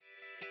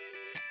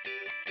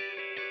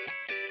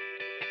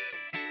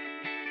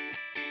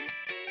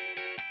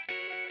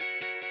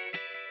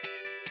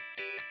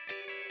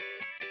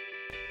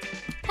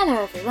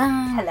Hello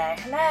everyone. Hello,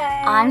 hello.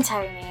 I'm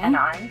Toni. And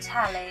I'm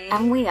Tally.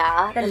 And we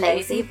are the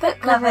Lazy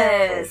Book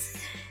Lovers.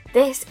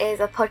 This is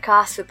a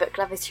podcast for book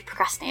lovers who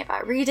procrastinate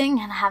about reading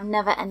and have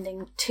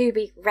never-ending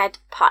to-be-read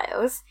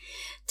piles.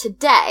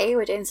 Today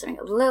we're doing something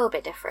a little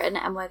bit different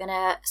and we're going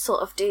to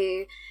sort of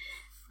do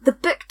the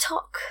book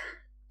talk,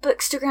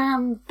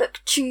 bookstagram,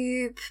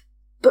 booktube,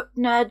 book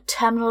nerd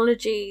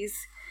terminologies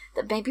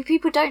that maybe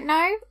people don't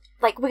know.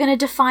 Like, we're going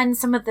to define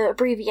some of the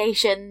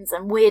abbreviations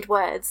and weird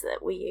words that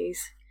we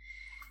use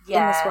in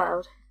this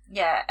world.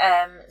 Yeah,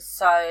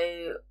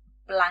 so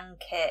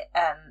blanket,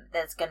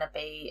 there's going to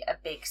be a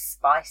big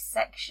spice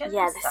section.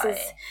 Yeah,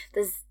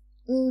 there's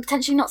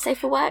potentially not safe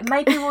for work.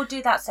 Maybe we'll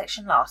do that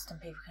section last and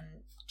people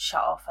can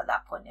shut off at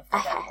that point if they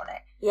don't want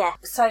it. Yeah.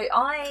 So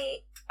I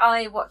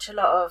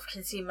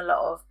consume a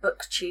lot of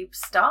booktube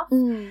stuff,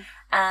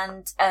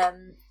 and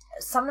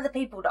some of the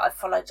people that I've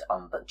followed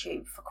on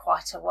booktube for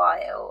quite a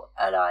while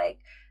are like,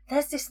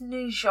 there's this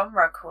new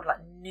genre called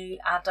like new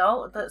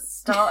adult that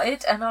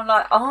started, and I'm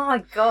like, oh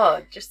my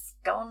god,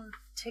 just go on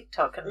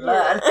TikTok and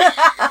learn.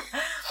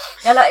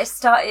 Yeah, like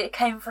it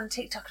came from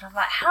TikTok, and I'm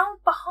like, how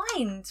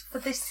behind for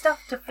this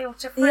stuff to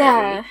filter through?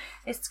 Yeah.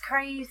 It's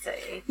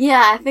crazy.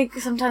 Yeah, I think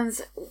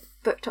sometimes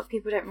BookTok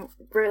people don't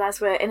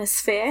realise we're in a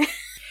sphere.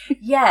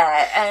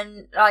 Yeah,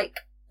 and like,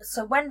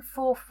 so when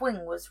Fourth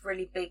Wing was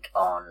really big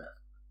on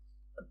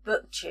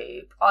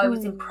booktube, I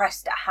was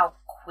impressed at how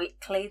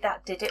quickly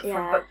that did it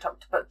from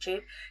BookTok to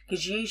booktube,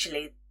 because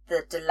usually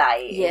the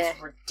delay is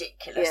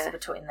ridiculous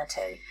between the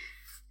two.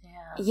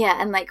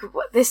 Yeah, and like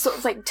this sort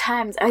of like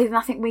terms, I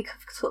think we could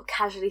sort of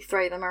casually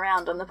throw them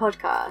around on the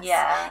podcast.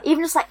 Yeah.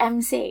 Even just like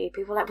MC,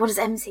 people are like, what does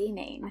MC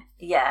mean?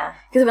 Yeah.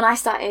 Because when I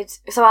started,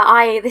 so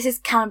this is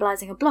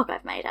cannibalising a blog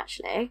I've made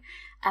actually,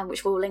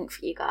 which we'll link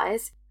for you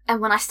guys.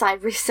 And when I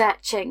started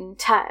researching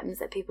terms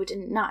that people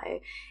didn't know,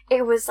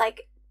 it was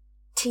like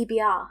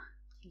TBR.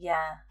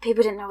 Yeah.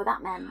 People didn't know what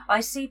that meant. I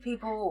see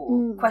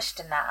people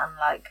question that and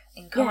like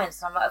in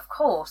comments, and I'm like, of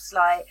course,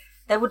 like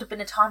there would have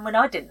been a time when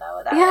I didn't know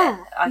what that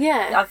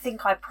meant. I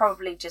think I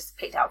probably just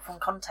picked out from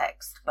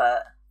context,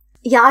 but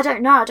yeah, I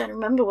don't know. I don't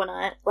remember when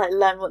I like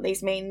learned what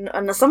these mean,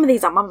 and some of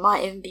these I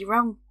might even be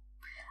wrong.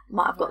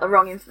 Might have got the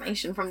wrong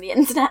information from the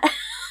internet.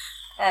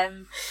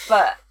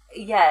 But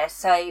yeah,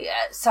 so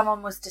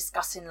someone was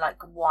discussing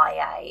like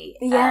YA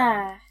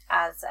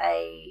as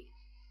a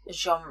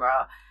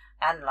genre,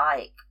 and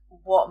like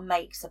what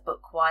makes a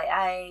book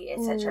YA,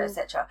 etc.,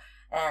 etc.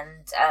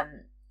 And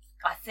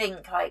I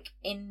think like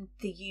in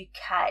the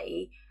UK,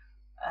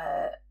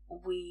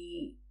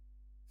 we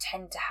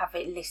tend to have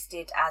it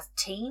listed as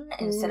teen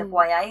instead of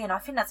YA, and I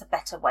think that's a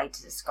better way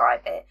to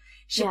describe it.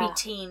 Should be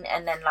teen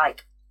and then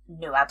like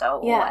new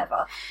adult or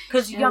whatever,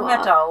 because young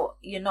adult,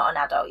 you're not an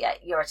adult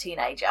yet, you're a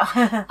teenager.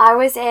 I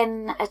was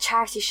in a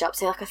charity shop,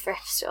 so like a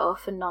thrift store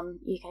for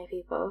non-UK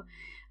people,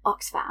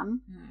 Oxfam,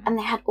 and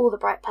they had all the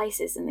bright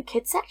places in the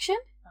kids section.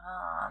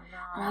 Oh,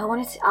 no. And I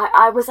wanted to,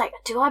 I was like,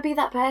 do I be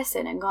that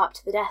person and go up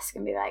to the desk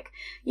and be like,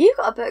 you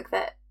got a book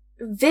that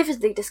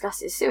vividly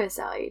discusses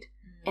suicide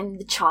in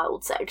the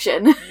child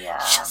section. Yeah.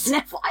 Just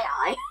an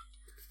FYI.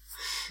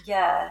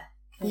 Yeah.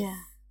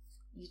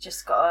 You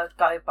just gotta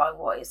go by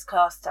what is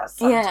classed as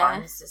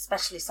sometimes,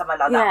 especially somewhere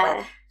like that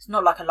where it's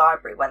not like a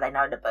library where they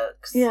know the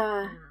books.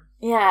 Yeah.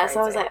 Yeah, crazy. So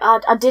I was like,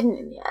 I didn't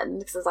in the end,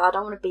 because I was like, I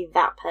don't want to be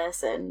that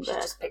person. You should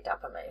have just picked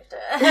up and moved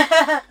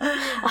it.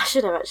 I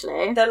should have,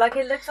 actually. They're like,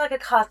 it looks like a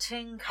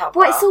cartoon cover.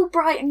 Well, it's all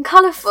bright and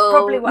colourful. It's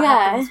probably what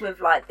happens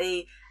with like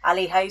the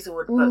Ali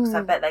Hazelwood books.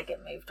 I bet they get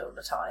moved all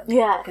the time.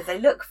 Yeah. Because they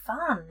look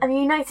fun. And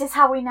you notice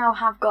how we now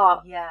have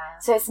got... Yeah.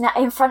 So it's now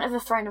in front of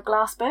the Throne of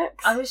Glass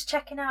books. I was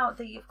checking out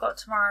that you've got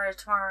Tomorrow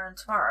and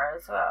Tomorrow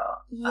as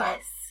well.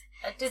 Yes.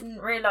 I didn't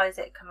realise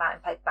it come out in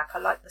paperback. I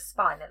like the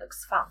spine. It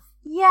looks fun.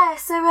 Yeah,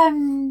 so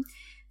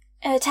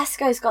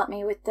Tesco's got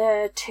me with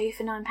the 2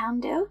 for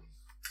 £9 deal.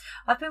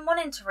 I've been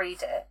wanting to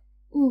read it.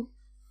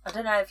 I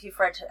don't know if you've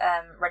read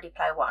Ready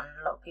Player One.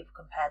 A lot of people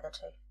compare the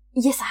two.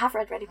 Yes, I have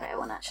read Ready Player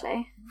One,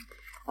 actually.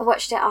 I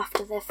watched it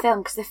after the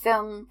film, because the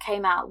film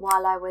came out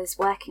while I was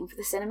working for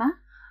the cinema.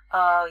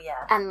 Oh,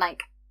 yeah. And,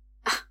 like,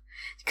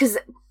 because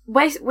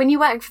when you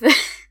work for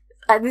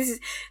the...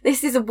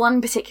 this is a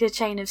one particular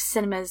chain of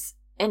cinemas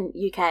in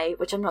UK,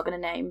 which I'm not going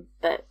to name,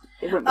 but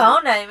it wouldn't be.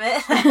 I'll name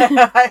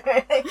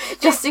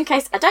it. Just in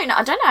case. I don't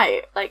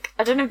know. Like,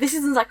 I don't know if this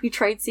isn't exactly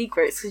trade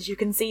secrets, because you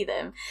can see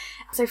them.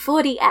 So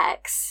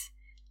 4DX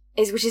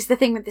which is the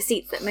thing with the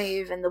seats that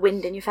move and the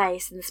wind in your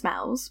face and the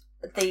smells.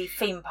 The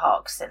theme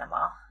park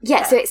cinema.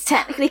 Yeah, so it's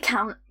technically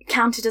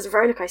counted as a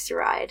roller coaster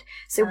ride.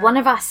 So one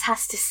of us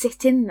has to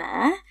sit in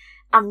there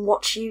and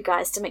watch you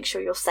guys to make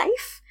sure you're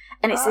safe.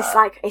 And it's this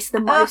like, it's the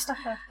most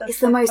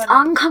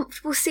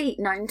uncomfortable seat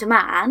known to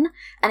man,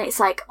 and it's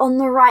like on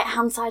the right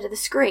hand side of the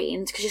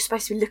screen because you're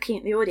supposed to be looking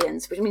at the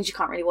audience, which means you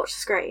can't really watch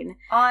the screen.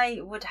 I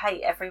would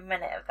hate every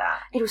minute of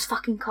that. It was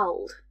fucking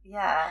cold.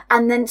 Yeah.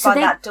 And then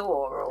that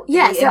door or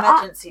the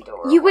emergency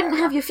door. You wouldn't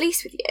have your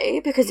fleece with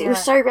you because it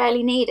was so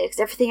rarely needed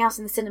because everything else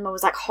in the cinema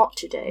was like hot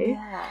to do.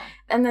 Yeah.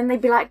 And then they'd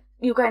be like,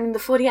 "You're going in the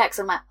 40X."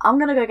 I'm like, "I'm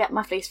gonna go get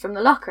my fleece from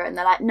the locker," and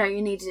they're like, "No,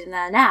 you need it in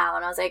there now."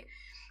 And I was like,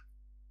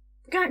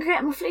 "Go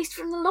get my fleece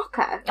from the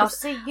locker." I'll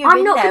see you.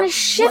 I'm not going to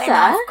shiver. When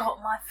I've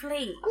got my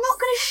fleece. I'm not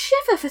going to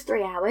shiver for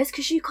 3 hours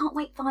because you can't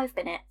wait 5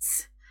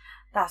 minutes.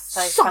 That's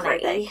so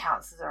funny that it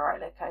counts as a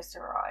roller coaster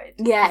ride.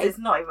 Yeah, it's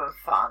not even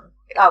fun.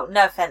 Oh,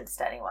 no offence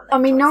to anyone. I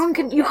mean, no one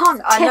can. You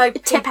can't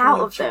tip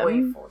out of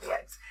them.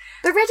 40X.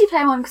 The Ready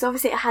Player One, because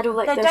obviously it had all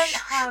like they the. don't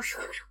have.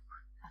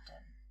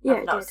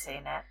 I've not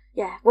seen it.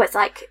 Yeah, well, it's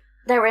like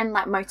they're in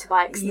like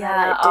motorbikes and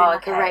they're like doing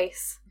like a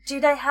race. Do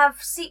they have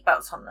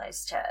seatbelts on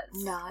those chairs?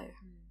 No.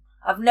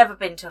 I've never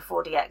been to a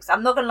 40X.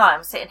 I'm not going to lie,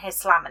 I'm sitting here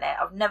slamming it.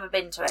 I've never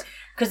been to it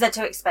because they're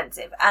too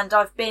expensive. And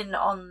I've been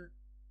on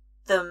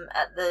them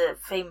at the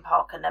theme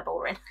park and they're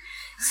boring.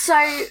 So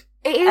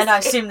it is. And I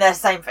assume they're the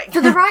same thing.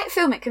 For the right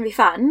film, it can be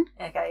fun.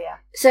 Okay, yeah.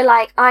 So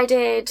like I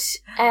did.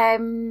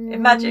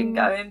 Imagine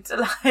going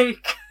to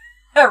like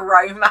a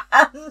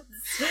romance.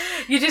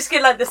 You just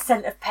get like the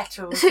scent of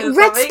petals. So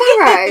Red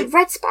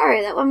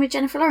Sparrow, that one with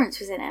Jennifer Lawrence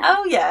was in it.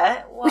 Oh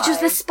yeah. Why? Which was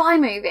the spy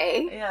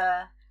movie.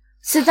 Yeah.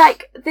 So,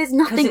 like, there's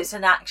nothing... Because it's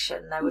an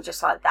action. They were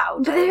just like,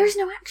 that'll do. But there is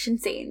no action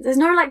scenes. There's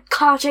no, like,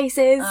 car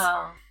chases.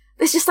 Oh.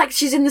 It's just, like,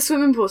 she's in the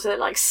swimming pool, so it,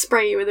 like,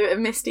 spray you with a bit of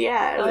misty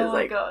air. Oh, it's my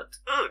like, God.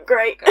 Oh,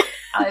 great.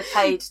 I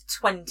paid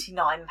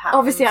 £29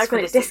 Obviously, I got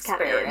it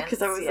discounted experience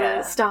because I was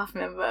a staff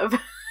member.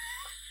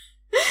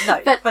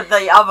 No, but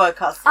the other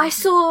customers. I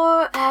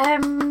saw,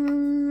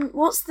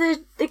 what's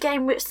the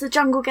game, which the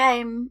jungle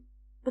game,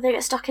 where they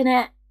get stuck in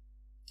it?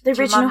 The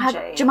original had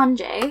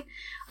Jumanji.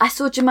 I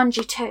saw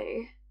Jumanji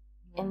 2.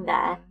 In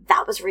there,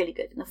 that was really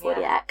good in the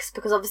 40X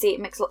because obviously it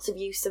makes lots of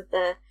use of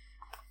the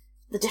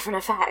different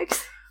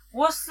effects.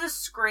 What's the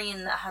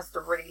screen that has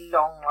the really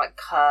long, like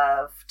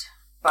curved,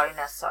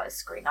 bonus size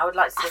screen? I would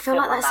like to see. I feel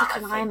like that's like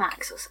an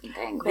IMAX or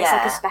something. But it's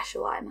like a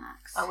special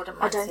IMAX. I wouldn't.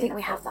 Mind I don't think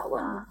we have that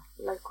one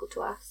local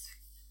to us.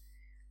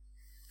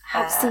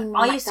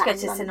 I used to go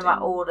to cinema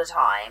all the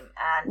time,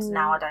 and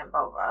now I don't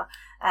bother.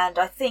 And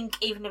I think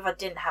even if I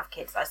didn't have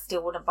kids, I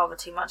still wouldn't bother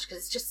too much because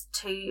it's just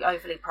too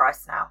overly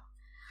priced now.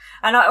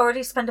 And I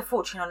already spend a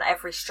fortune on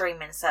every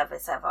streaming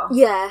service ever.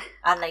 Yeah.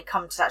 And they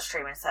come to that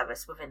streaming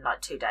service within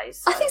like 2 days.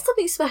 So. I think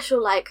something special,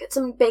 like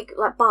something big,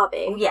 like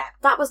Barbie. Oh, yeah.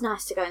 That was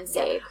nice to go and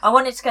see. Yeah. I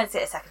wanted to go and see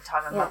it a second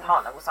time, and my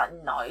partner was like,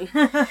 no.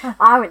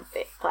 I went to see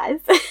it twice.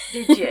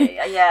 Did you?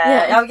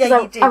 Yeah. Oh, yeah,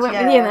 you did. I went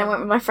with you and then I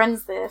went with my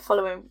friends the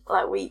following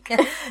week.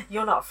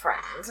 You're not a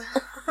friend.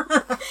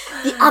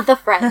 The other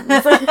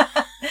friends.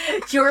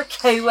 You're a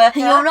co-worker.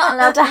 You're not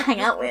allowed to hang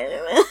out with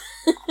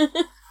him.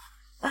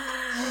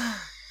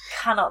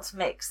 Cannot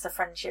mix the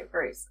friendship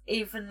groups,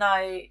 even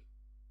though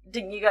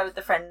didn't you go with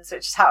the friends,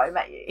 which is how I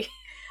met you?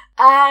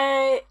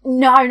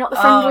 No, not the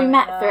friends we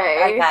met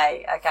through.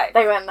 Okay.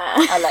 They went there.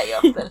 I let you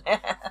off then.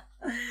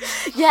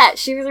 Yeah,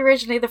 she was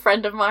originally the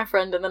friend of my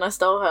friend and then I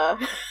stole her.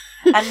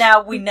 And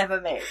now we never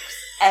mix,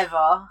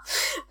 ever.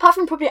 Apart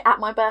from probably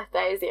at my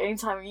birthday is the only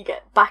time you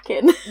get back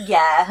in.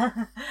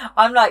 Yeah.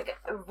 I'm like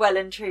well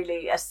and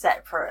truly a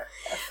separate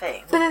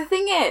thing. But the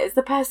thing is,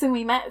 the person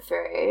we met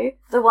through,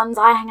 the ones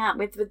I hang out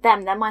with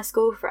them, they're my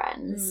school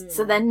friends.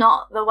 So they're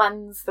not the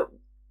ones that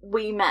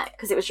we met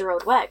because it was your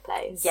old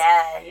workplace.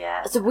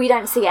 Yeah. So we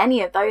don't see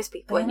any of those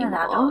people anymore.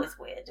 Being an adult is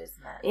weird,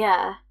 isn't it?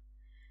 Yeah.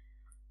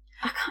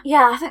 I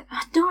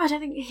don't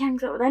think he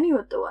hangs out with any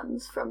of the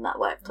ones from that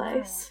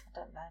workplace.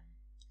 No, I don't know.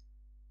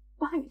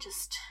 I think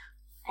just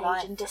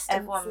age and distance.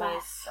 Everyone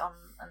moves on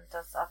and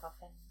does other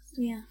things.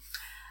 Yeah.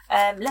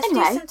 Let's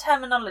do some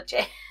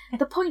terminology.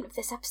 The point of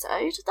this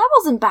episode, that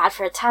wasn't bad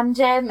for a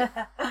tangent.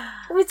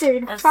 We're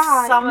doing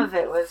fine. Some of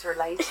it was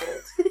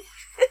related.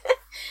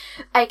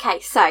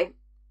 Okay, so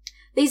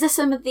these are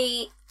some of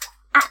the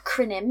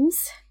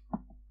acronyms.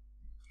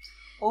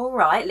 All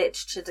right,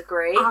 literature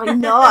degree. I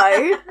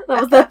know.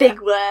 That was the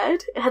big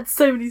word. It had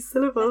so many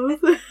syllables.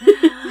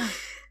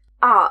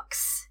 ARC.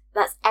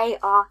 That's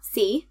ARC.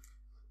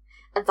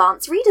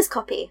 Advanced Reader's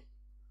Copy.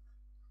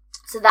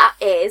 So that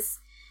is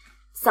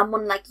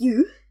someone like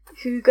you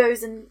who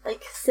goes and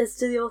says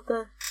to the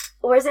author,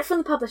 or is it from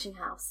the publishing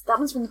house? That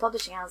one's from the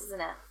publishing house,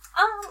 isn't it?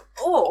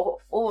 Or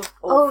author.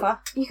 Oh,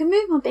 you can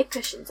move my big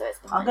cushion so it's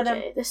behind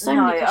you. There's so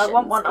many cushions. I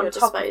want one on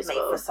top of me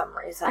for some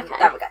reason. Okay.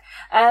 There we go.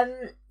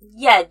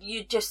 Yeah,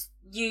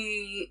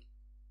 you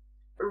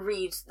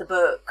read the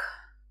book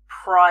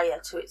prior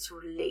to its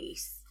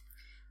release.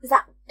 Is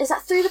that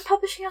through the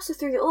publishing house or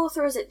through the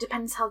author, or it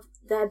depends how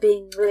they're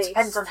being released? It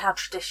depends on how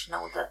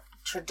traditional the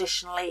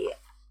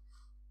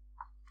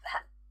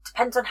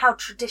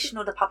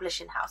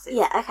publishing house is.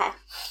 Yeah, okay.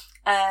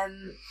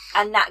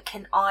 And that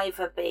can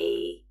either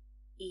be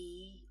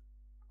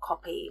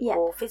e-copy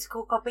or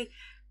physical copy.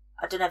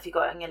 I don't know if you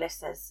got it on your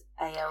list. There's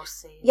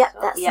ALC. Yep,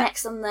 that's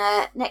next on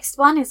the next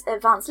one is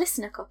advanced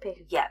listener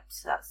copy. Yep,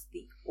 so that's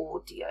the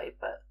audio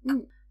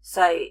book.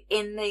 So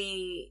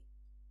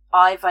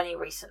I've only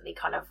recently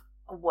kind of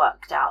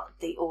worked out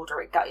the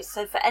order it goes.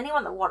 So for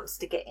anyone that wants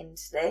to get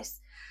into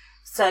this,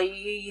 so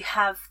you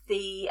have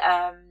the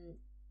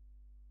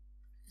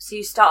so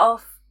you start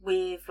off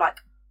with like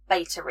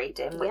beta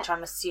reading, which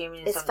I'm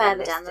assuming is it's on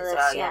further down the list.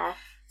 well, yeah.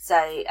 So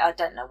I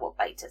don't know what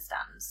beta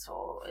stands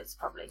for. It's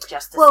probably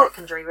just a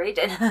secondary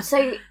reading.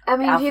 So I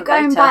mean, if you're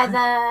going by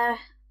that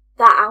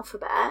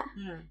alphabet,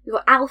 you've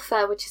got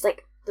alpha, which is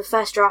like the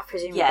first draft,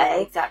 presumably. Yeah,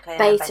 exactly.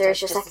 Beta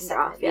is your second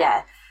draft.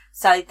 Yeah.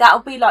 So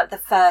that'll be like the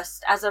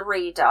first, as a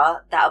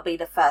reader, that'll be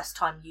the first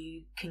time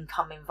you can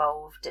come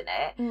involved in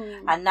it.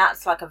 And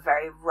that's like a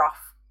very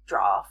rough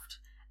draft.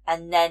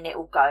 And then it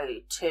will go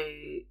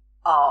to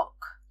ARC.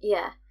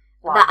 Yeah.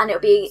 And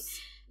it'll be,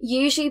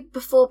 usually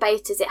before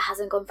betas, it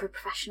hasn't gone through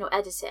professional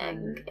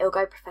editing. It'll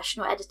go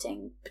professional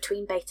editing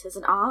between betas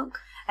and ARC.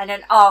 And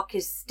then ARC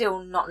is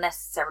still not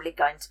necessarily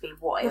going to be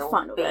what it'll be. The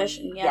final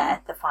version,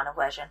 the final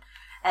version.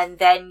 And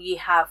then you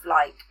have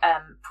like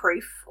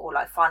proof or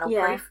like final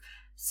proof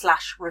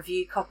 /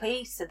 review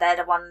copy. So they're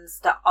the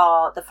ones that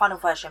are the final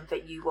version,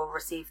 but you will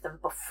receive them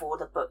before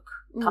the book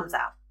comes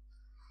out.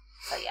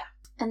 So yeah.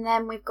 And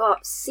then we've got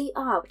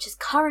CR, which is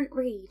current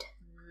read.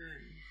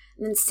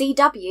 And then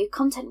CW,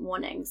 content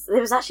warnings.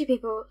 There was actually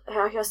people who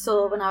I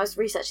saw when I was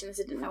researching this,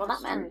 I didn't know what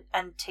that meant.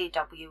 And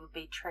TW would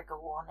be trigger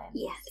warnings.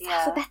 Yes, it's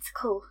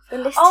alphabetical. The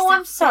list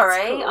I'm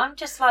sorry. I'm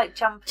just like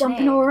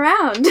jumping all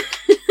around.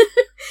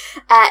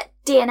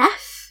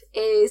 DNF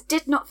is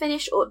did not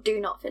finish or do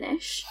not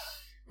finish.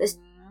 There's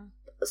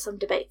some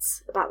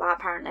debates about that,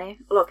 apparently.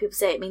 A lot of people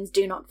say it means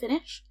do not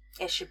finish.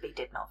 It should be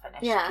did not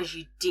finish. Yeah. Because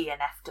you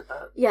DNF'd a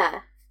book.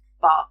 Yeah.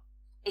 But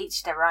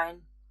each their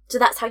own. So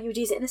that's how you would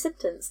use it in a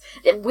sentence.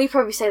 We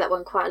probably say that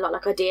one quite a lot,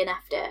 like I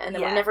DNF'd it, and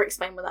then we'll never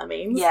explain what that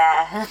means.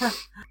 Yeah.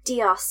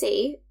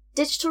 DRC,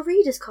 digital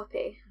reader's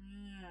copy.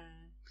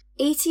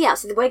 ETL,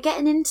 so we're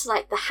getting into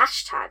like the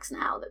hashtags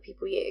now that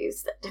people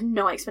use that have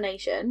no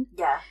explanation.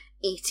 Yeah.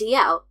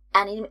 ETL,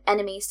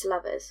 enemies to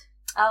lovers.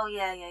 Oh,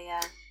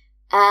 yeah.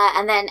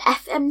 And then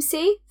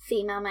FMC,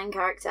 female main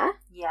character.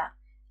 Yeah.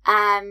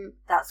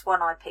 That's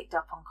one I picked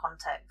up on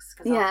context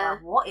because I was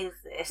like, what is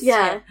this?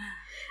 Yeah.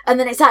 And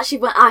then it's actually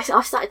when I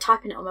started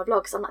typing it on my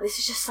blog because I'm like, this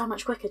is just so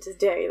much quicker to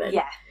do.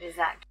 Yeah,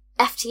 exactly.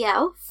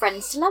 FTL,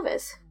 friends to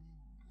lovers.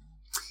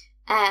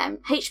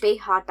 HB,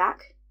 hardback.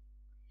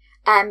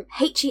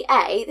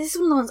 HEA, this is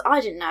one of the ones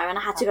I didn't know and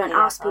I had to go and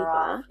ask people.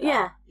 After.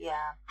 Yeah.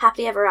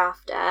 Happily ever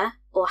after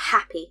or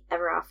happy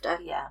ever after.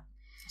 Yeah.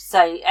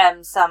 So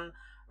some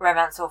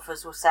romance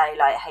authors will say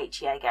like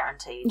HEA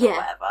guaranteed or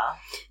whatever.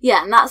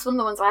 Yeah, and that's one of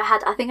the ones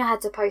I think I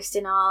had to post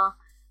in our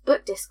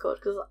book Discord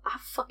because I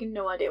have fucking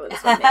no idea what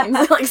this one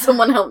means. Like,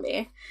 someone help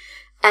me.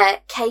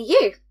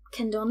 KU,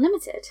 Kindle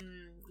Unlimited.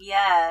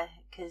 Yeah,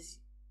 because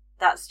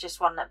that's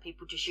just one that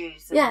people just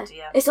use.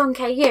 It's on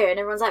KU and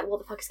everyone's like, what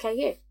the fuck is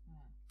KU?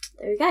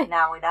 There we go.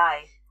 Now we know.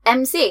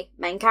 MC,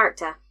 main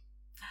character.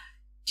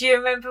 Do you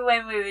remember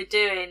when we were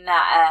doing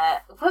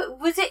that?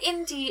 Was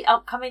it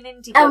upcoming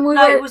indie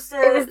book? It was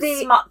the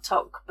Smut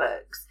Talk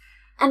books.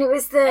 And it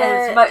was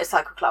the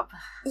Motorcycle Club.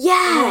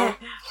 Yeah.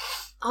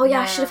 Oh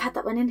yeah, I should have had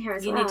that one in here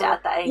as well. You need to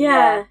add that in.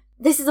 Yeah.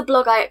 This is a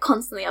blog I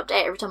constantly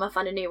update every time I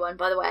find a new one,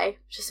 by the way,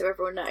 just so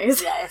everyone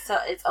knows. Yeah,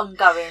 it's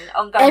ongoing.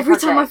 Every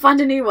time I find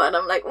a new one,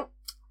 I'm like,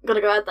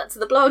 gotta go add that to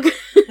the blog.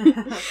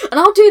 And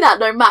I'll do that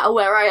no matter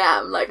where I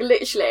am. Like,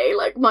 literally,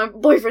 like, my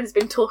boyfriend's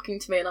been talking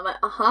to me and I'm like,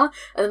 and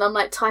then I'm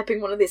like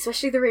typing one of these,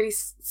 especially the really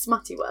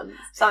smutty ones.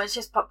 So it's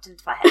just popped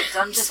into my head,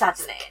 so I'm just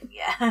adding it in,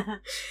 yeah.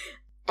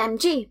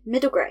 MG,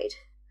 middle grade.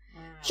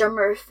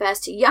 Genre refers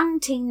to young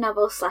teen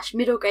novel /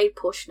 middle grade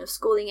portion of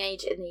schooling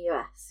age in the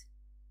US.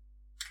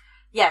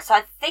 Yeah, so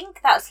I think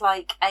that's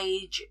like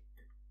age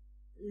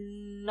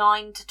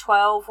 9 to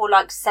 12 or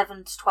like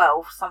 7 to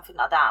 12, something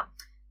like that.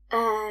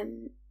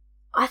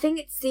 I think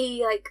it's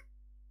the like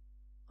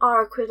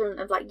our equivalent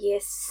of like year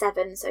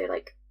 7, so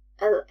like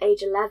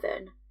age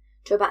 11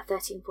 to about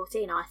 13,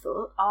 14, I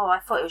thought. Oh, I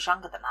thought it was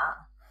younger than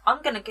that.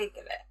 I'm going to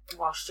Google it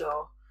whilst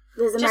you're...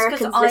 There's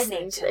Americans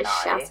listening to this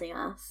shouting at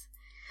us.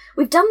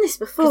 We've done this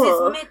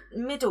before. Because it's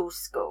middle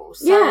school,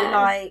 so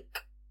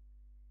like...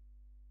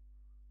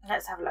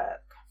 Let's have a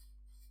look.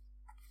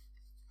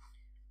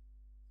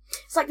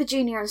 It's like the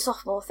junior and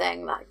sophomore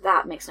thing. Like,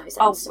 that makes no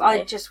sense to me.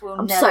 I just will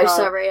never... I'm so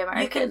sorry,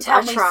 Americans. You can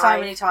tell me so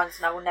many times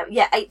and I will never...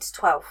 Yeah, 8 to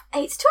 12.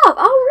 8 to 12?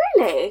 Oh,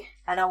 really?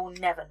 And I will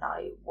never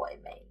know what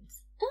it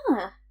means.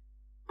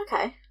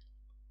 Okay.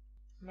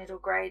 Middle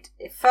grade.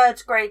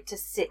 3rd grade to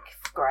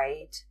 6th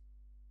grade.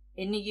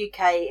 In the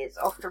UK, it's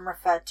often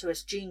referred to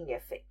as junior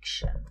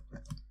fiction.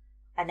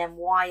 And then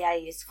YA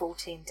is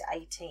 14 to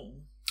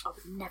 18. I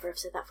would never have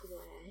said that for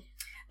YA.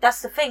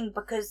 That's the thing,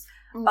 because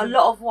a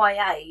lot of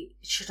YA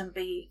shouldn't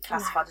be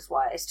classified as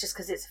YA. It's just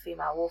because it's a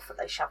female author,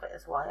 they shove it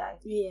as YA.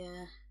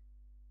 Yeah.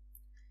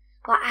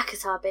 Like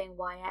ACOTAR being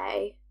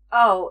YA.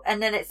 Oh,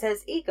 and then it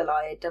says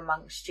eagle-eyed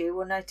amongst you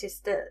will notice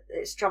that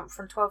it's jumped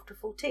from 12 to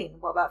 14.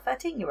 What about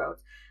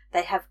 13-year-olds?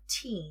 They have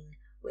teen,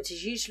 which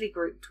is usually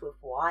grouped with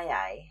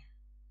YA.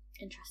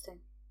 Interesting.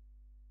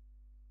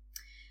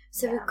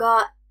 So we've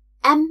got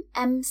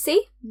MMC,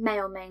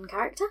 male main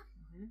character.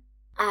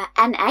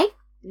 NA,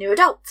 new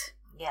adult.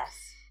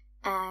 Yes.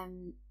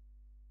 And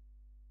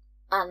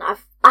I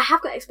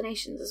have got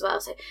explanations as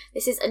well. So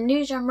this is a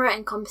new genre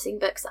encompassing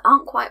books that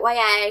aren't quite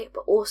YA,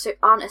 but also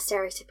aren't a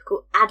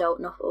stereotypical adult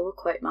novel,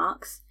 quote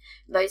marks.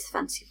 Those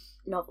fantasy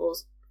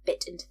novels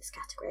fit into this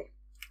category.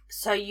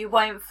 So you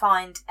won't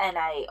find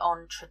NA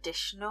on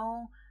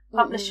traditional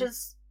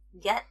publishers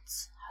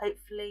yet,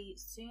 hopefully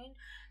soon.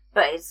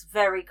 But it's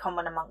very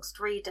common amongst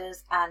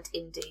readers and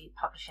indie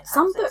publishing houses.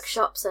 Some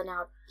bookshops are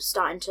now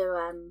starting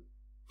to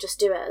just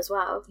do it as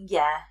well.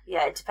 Yeah.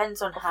 It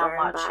depends on how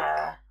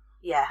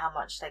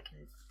much they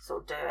can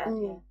sort of do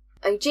it.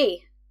 Yeah.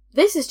 OG.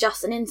 This is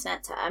just an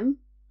internet term.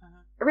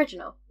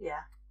 Original.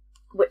 Yeah.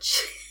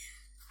 Which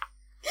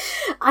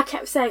I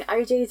kept saying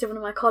OG to one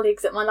of my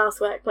colleagues at my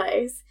last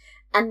workplace.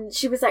 And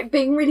she was like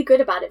being really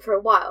good about it for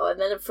a while,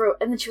 and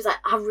then she was like,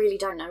 "I really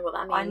don't know what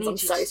that means. I'm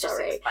so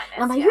sorry."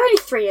 And I'm like, "You're only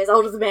 3 years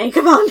older than me.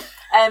 Come on."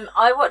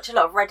 I watch a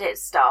lot of Reddit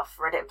stuff,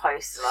 Reddit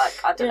posts. Like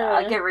I don't know,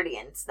 I get really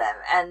into them,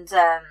 and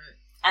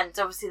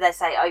obviously they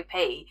say OP,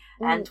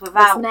 and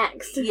without what's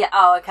next. Yeah.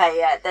 Oh, okay.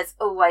 Yeah. There's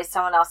always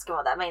someone asking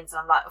what that means,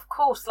 and I'm like, of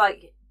course.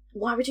 Like,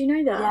 why would you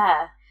know that?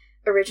 Yeah.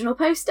 Original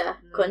poster,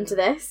 according to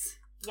this.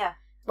 Yeah.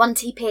 One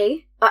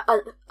TP,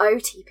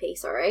 OTP.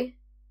 Sorry.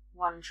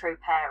 One true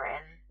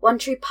pairing. One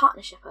true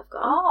partnership I've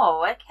got.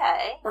 Oh,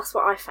 okay. That's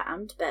what I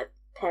found, but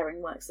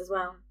pairing works as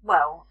well.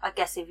 Well, I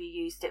guess if you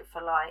used it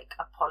for like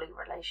a poly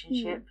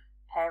relationship,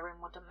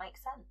 pairing wouldn't make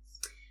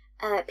sense.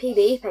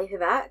 PB,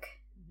 paperback.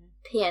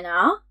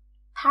 PNR,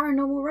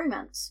 paranormal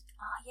romance.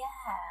 Oh,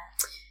 yeah.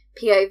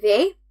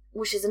 POV,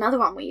 which is another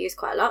one we use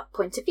quite a lot,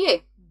 point of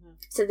view.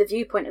 So the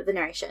viewpoint of the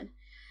narration.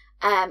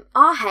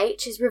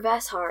 RH is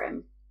reverse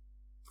harem.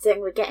 So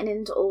we're getting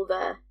into all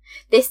the...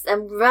 This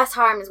reverse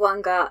harem is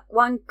one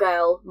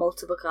girl,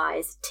 multiple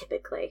guys,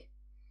 typically.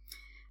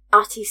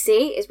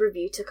 RTC is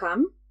review to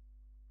come.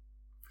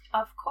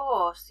 Of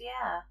course,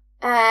 yeah.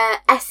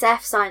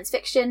 SF, science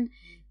fiction.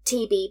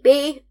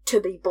 TBB, to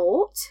be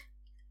bought.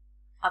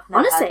 I've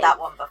never heard that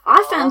one before.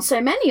 I found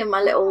so many in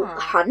my little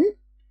hunt.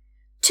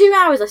 2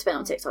 hours I spent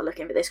on TikTok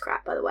looking for this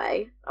crap, by the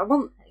way. I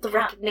want the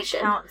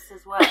recognition. It counts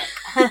as work.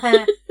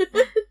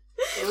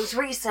 It was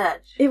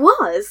research. It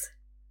was.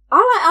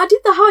 I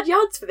did the hard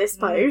yards for this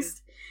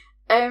post.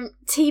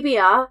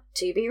 TBR,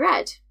 to be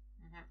read.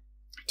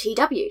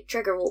 TW,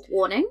 trigger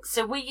warnings.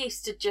 So we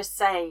used to just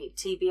say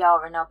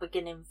TBR in our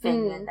beginning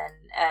thing, and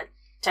then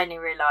Toni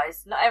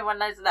realised not everyone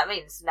knows what that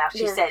means. Now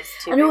she says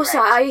to be read. And also,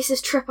 I used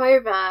to trip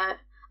over.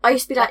 I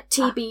used to be like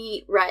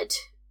TB read.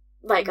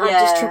 Like, I'd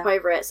just trip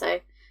over it,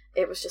 so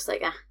it was just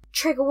like,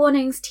 Trigger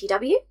warnings,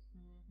 TW.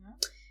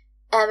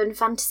 Urban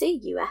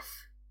fantasy,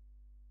 UF.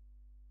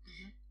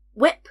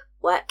 Whip,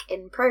 work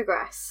in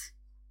progress.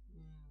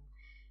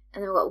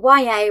 And then we've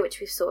got YA, which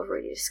we've sort of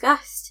already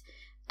discussed.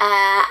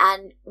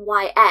 And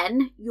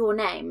YN, your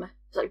name.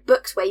 So like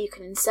books where you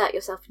can insert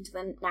yourself into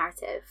the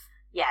narrative.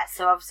 Yeah,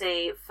 so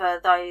obviously for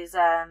those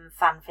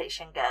fan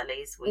fiction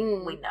girlies we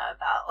know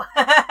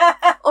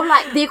about. Or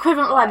like the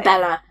equivalent of like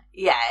Bella.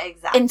 Yeah,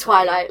 exactly. In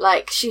Twilight,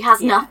 like she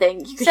has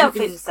nothing.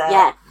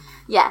 Self-insert.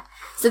 Yeah.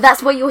 So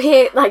that's what you'll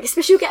hear, like,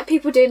 especially you'll get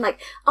people doing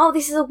like, oh,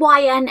 this is a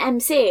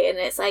YNMC, and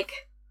it's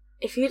like,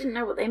 if you didn't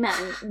know what they meant,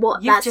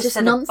 that's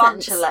just nonsense. A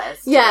bunch of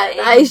letters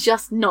that is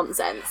just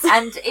nonsense.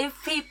 And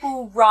if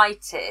people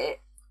write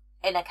it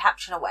in a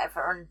caption or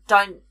whatever and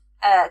don't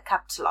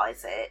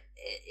capitalise it,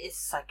 it's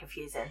so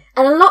confusing.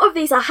 And a lot of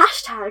these are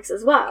hashtags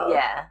as well.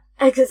 Yeah.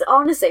 Because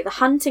honestly, the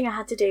hunting I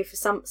had to do for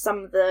some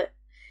of the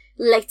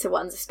later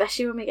ones,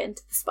 especially when we get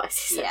into the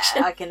spicy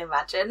section. Yeah, I can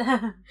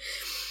imagine.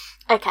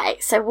 Okay,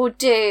 so we'll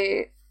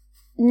do...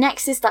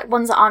 Next is like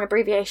ones that aren't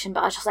abbreviation,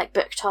 but are just like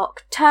book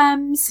talk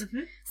terms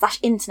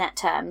 / internet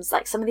terms.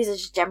 Like some of these are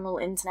just general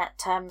internet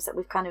terms that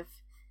we've kind of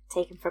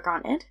taken for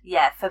granted.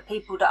 Yeah, for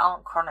people that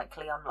aren't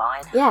chronically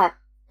online. Yeah,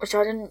 which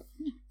I didn't...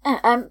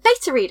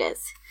 beta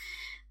readers.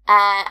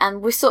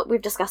 And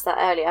we've discussed that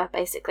earlier,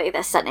 basically.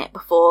 They're sent it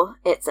before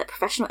it's at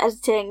professional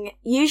editing,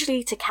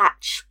 usually to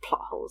catch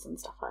plot holes and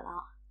stuff like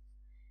that.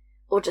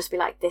 Or just be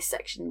like, this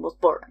section was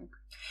boring.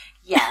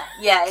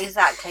 Yeah,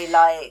 exactly.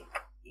 Like,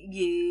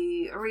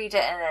 you read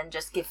it and then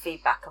just give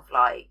feedback of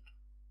like,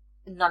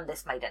 none of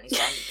this made any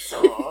sense,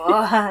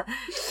 or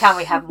can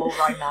we have more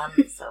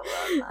romance, or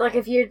like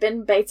if you'd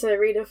been beta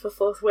reader for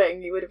Fourth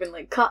Wing, you would have been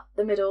like, cut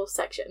the middle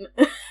section.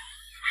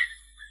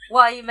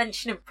 Why are you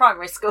mentioning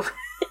primary school?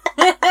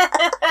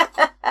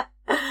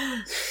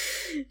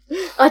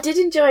 I did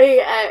enjoy,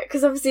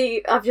 because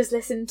obviously I've just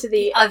listened to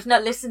the... I've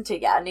not listened to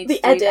it yet, I need to do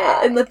edit,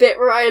 that. and the bit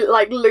where I,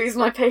 like, lose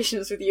my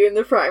patience with you in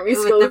the primary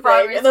school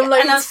thing, and I'm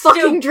like, it's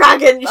fucking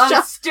dragon,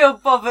 I'm still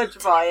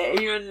bothered by it,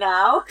 even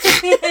now.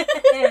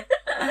 It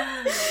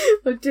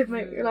did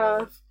make me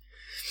laugh.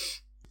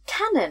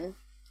 Canon.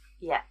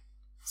 Yeah.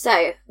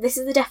 So, this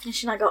is the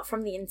definition I got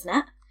from the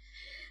internet.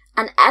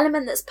 An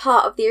element that's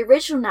part of the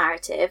original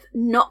narrative,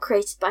 not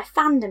created by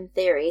fandom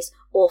theories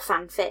or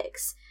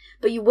fanfics.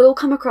 But you will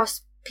come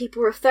across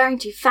people referring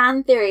to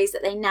fan theories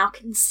that they now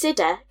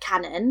consider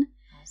canon.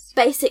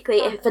 Basically,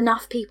 if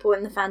enough people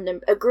in the fandom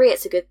agree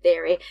it's a good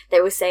theory,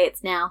 they will say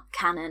it's now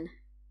canon.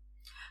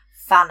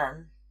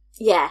 Fanon.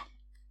 Yeah.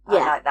 I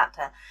like that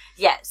term.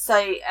 Yeah,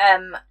 so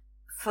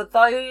for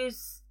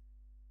those,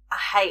 I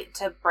hate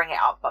to bring it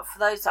up, but for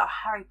those that are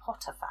Harry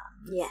Potter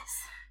fans, yes,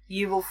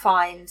 you will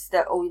find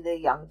that all the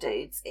young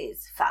dudes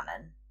is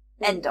Fanon.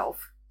 End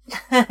of.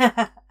 What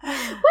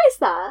is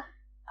that?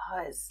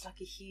 Oh, it's like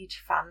a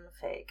huge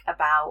fanfic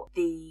about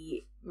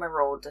the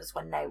Marauders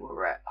when they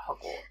were at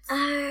Hogwarts.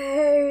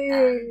 Oh.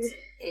 And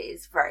it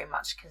is very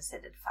much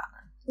considered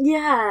Fanon.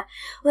 Yeah.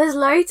 Well, there's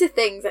loads of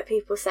things that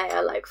people say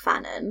are like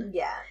Fanon.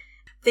 Yeah.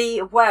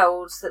 The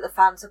worlds that the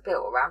fans have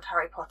built around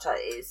Harry Potter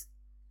is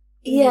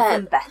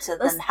even better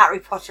than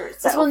Harry Potter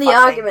itself. That's one of the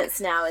arguments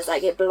now, is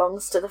like it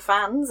belongs to the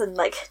fans and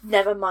like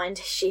never mind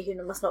she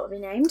who must not be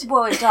named.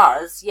 Well, it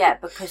does, yeah,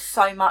 because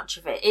so much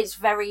of it, it's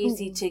very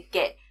easy to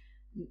get.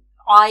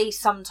 I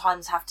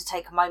sometimes have to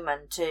take a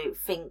moment to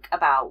think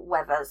about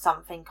whether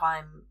something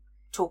I'm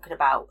talking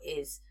about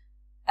is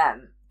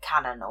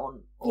canon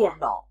or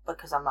not,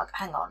 because I'm like,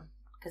 hang on,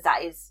 because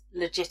that is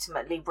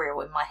legitimately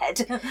real in my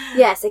head.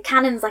 Yeah, so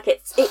canon's like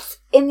it's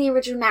in the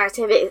original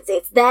narrative,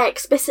 it's there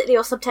explicitly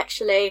or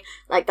subtextually,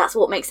 like that's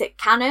what makes it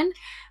canon.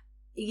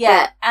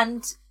 Yeah,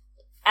 and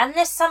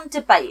there's some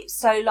debate.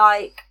 So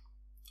like,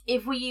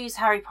 if we use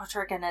Harry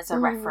Potter again as a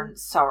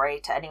reference, sorry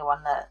to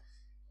anyone that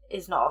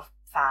is not a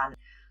fan.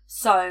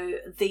 So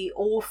the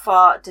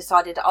author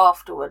decided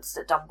afterwards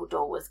that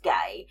Dumbledore was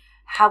gay.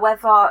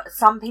 However,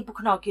 some people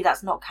can argue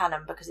that's not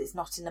canon because it's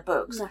not in the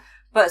books. No.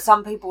 But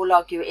some people will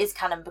argue it is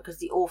canon because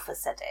the author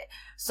said it.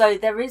 So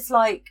there is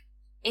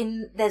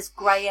there's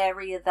grey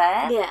area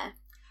there. Yeah.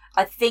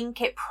 I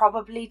think it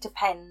probably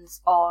depends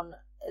on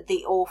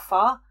the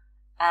author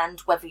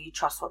and whether you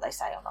trust what they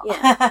say or not.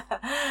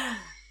 Yeah.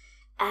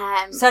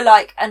 So,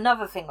 like,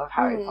 another thing with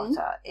Harry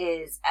Potter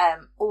is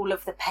all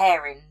of the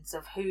pairings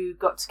of who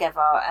got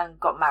together and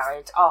got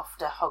married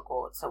after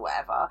Hogwarts or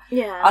whatever.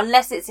 Yeah.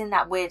 Unless it's in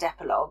that weird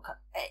epilogue,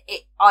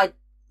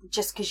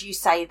 just because you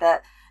say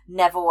that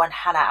Neville and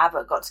Hannah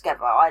Abbott got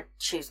together, I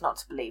choose not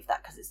to believe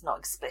that because it's not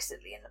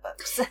explicitly in the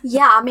books.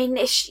 Yeah, I mean,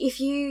 if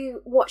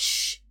you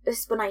watch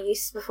this,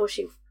 before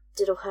she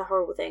did all her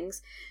horrible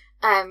things,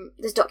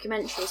 there's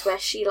documentaries where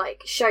she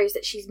shows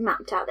that she's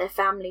mapped out their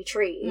family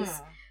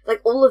trees.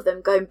 Like, all of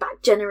them going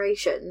back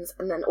generations,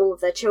 and then all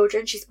of their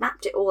children. She's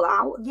mapped it all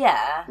out.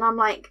 Yeah. And I'm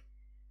like,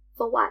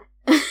 for what?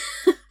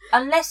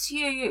 Unless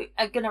you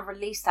are going to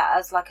release that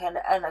as, like,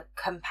 a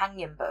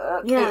companion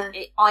book,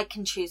 I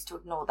can choose to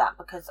ignore that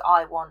because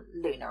I want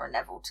Luna and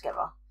Neville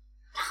together.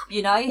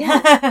 You know?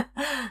 Yeah.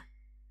 Well,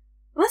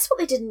 that's what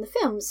they did in the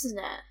films, isn't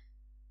it?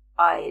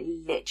 I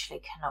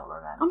literally cannot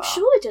remember. I'm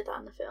sure they did that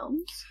in the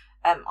films.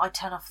 I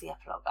turn off the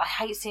epilogue. I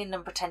hate seeing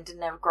them pretending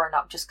they're grown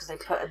up just because they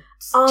put a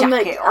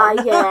jacket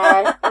on.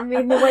 Yeah. I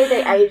mean, the way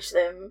they age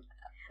them.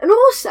 And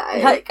also...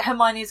 Like,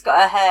 Hermione's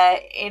got her hair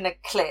in a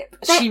clip.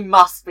 She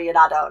must be an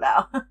adult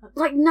now.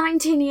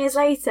 19 years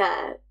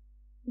later,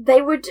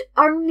 they would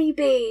only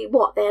be,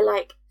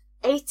 they're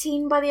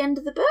 18 by the end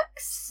of the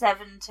books?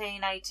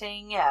 17,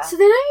 18, yeah. So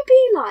they'd only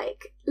be,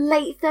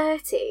 late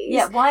 30s.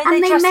 Yeah, why are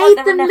they dressed like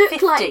they're in their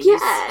 50s?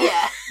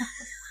 Yeah.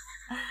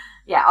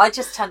 Yeah, I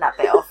just turn that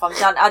bit off. I'm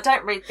done. I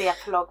don't read the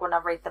epilogue when I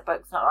read the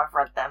books. Not that I've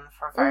read them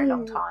for a very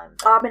long time.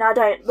 I mean, I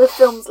don't. The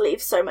films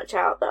leave so much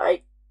out that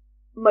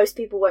most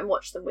people won't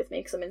watch them with me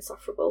because I'm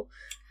insufferable.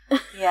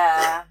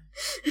 Yeah.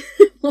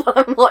 While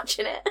I'm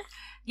watching it.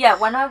 Yeah,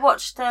 when I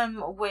watched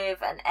them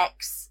with an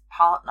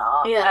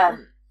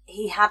ex-partner,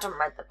 he hadn't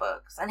read the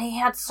books and he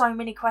had so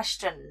many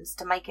questions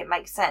to make it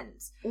make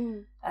sense.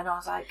 And I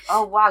was like,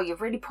 oh wow, you're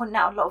really pointing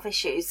out a lot of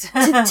issues.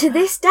 to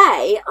this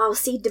day, I'll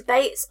see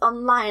debates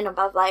online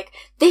about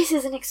this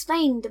isn't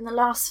explained in the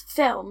last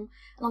film,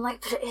 and I'm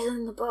like, but it is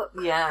in the book.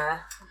 Yeah,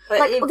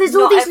 but there's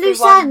all these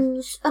loose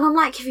ends, and I'm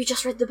like, have you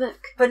just read the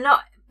book?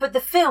 But the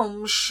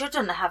film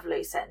shouldn't have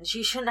loose ends.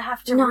 You shouldn't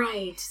have to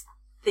read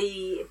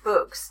the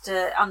books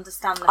to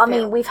understand the film. I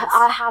mean,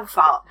 I have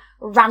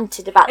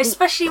ranted about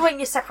especially when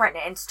you're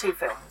separating it into two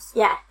films.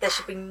 Yeah. There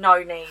should be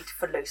no need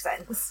for loose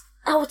ends.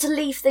 Or to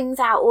leave things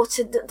out, or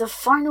to the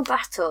final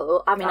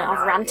battle. I mean,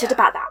 I've ranted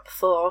about that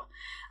before.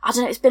 I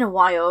don't know, it's been a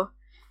while.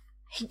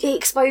 He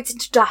explodes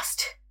into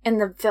dust in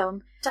the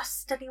film.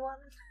 Dust, anyone?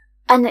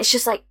 And it's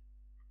just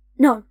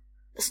no.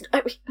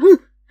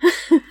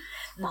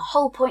 The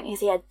whole point is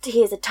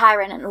he is a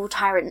tyrant and all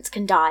tyrants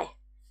can die.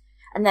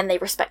 And then they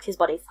respect his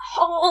body. The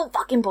whole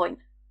fucking point.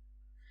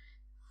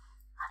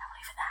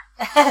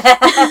 I don't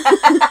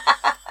believe in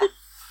that.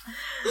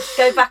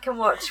 Go back and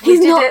watch.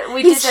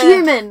 He's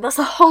human. That's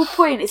the whole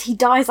point, is he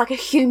dies like a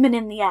human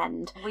in the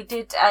end. We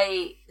did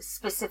a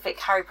specific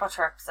Harry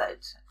Potter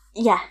episode.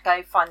 Yeah.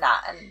 Go find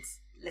that and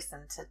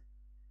listen to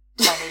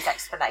Toni's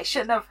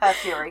explanation of her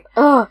fury.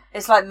 Oh.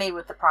 It's like me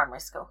with the primary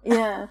school.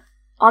 Yeah.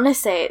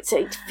 Honestly, it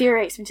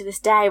infuriates me to this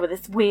day with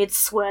this weird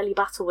swirly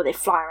battle where they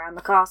fly around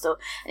the castle.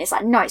 And it's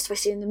like, no, it's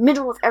supposed to be in the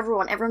middle of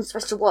everyone. Everyone's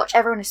supposed to watch.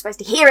 Everyone is supposed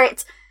to hear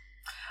it.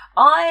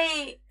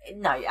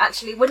 No,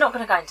 actually, we're not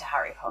going to go into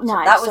Harry Potter.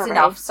 No, that was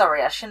enough.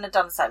 Sorry, I shouldn't have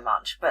done so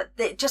much. But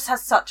it just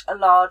has such a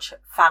large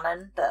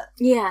fanon that...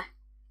 Yeah.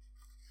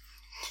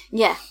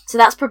 Yeah, so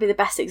that's probably the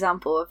best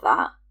example of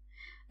that.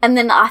 And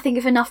then I think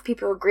if enough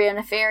people agree on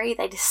a theory,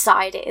 they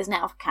decide it is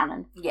now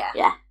canon. Yeah.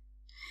 Yeah.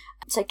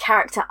 So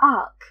character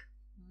arc.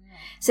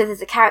 So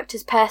there's a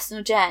character's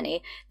personal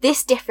journey.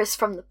 This differs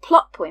from the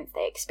plot points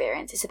they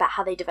experience. It's about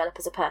how they develop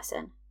as a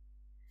person.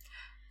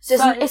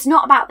 So it's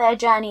not about their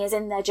journey as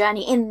in their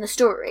journey in the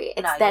story.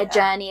 It's their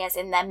journey as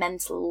in their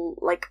mental,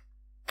 like,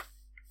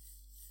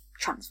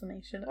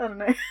 transformation. I don't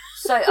know.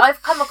 So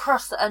I've come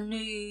across a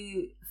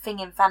new thing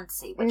in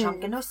fantasy, which I'm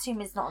going to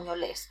assume is not on your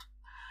list.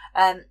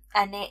 And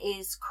it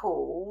is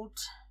called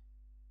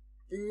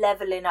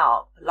Leveling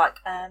Up. Like,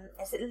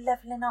 is it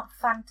Leveling Up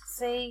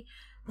Fantasy?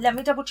 Let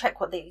me double check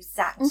what the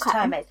exact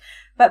term is.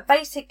 But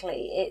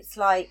basically, it's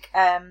like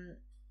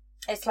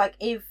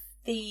if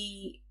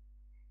the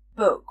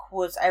book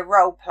was a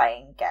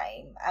role-playing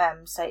game.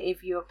 So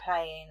if you were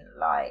playing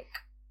like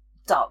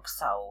Dark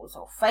Souls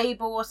or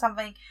Fable or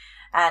something,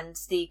 and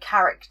the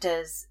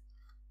characters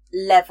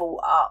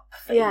level up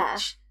for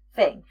each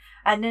thing,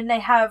 and then they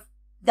have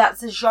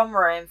that's a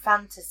genre in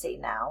fantasy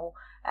now.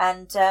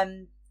 And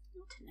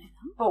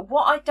but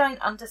what I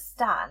don't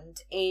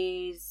understand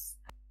is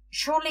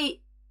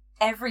surely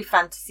every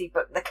fantasy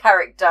book, the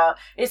character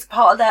is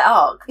part of their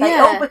arc. They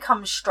all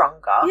become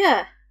stronger.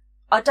 Yeah.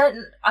 I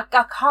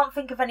can't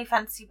think of any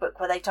fantasy book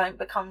where they don't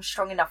become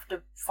strong enough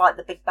to fight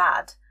the big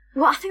bad.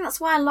 Well, I think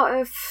that's why a lot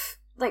of,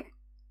 like,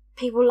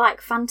 people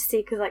like fantasy,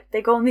 because, like,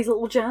 they go on these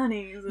little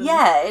journeys. And...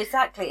 Yeah,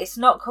 exactly. It's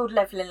not called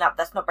Leveling Up.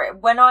 That's not great.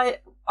 When I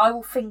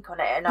will think on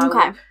it, and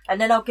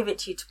and then I'll give it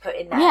to you to put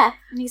in there. Yeah,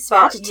 it needs to be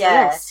added to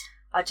the list.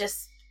 I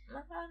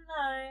don't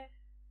know.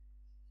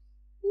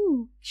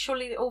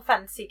 Surely all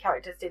fantasy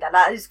characters do that.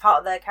 That is part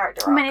of their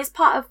character arc. I mean, it's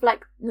part of,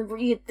 like,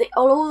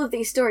 all of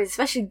these stories,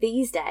 especially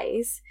these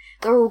days,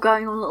 they're all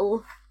going on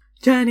little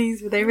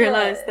journeys where they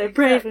realise they're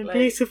brave and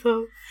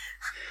beautiful.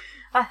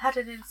 I had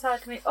it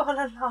inside me all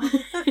along.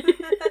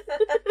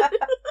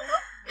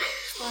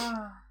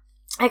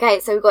 Okay,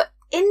 so we've got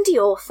indie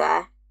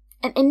author,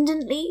 an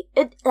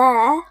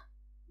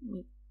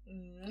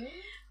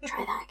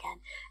try that again.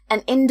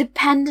 An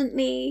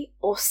independently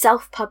or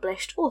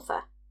self-published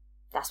author.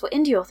 That's what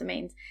indie author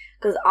means.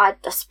 Because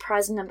a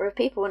surprising number of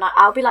people, and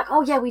I'll be like,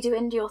 oh yeah, we do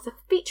indie author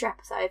feature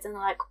episodes, and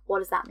they're like, what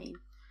does that mean?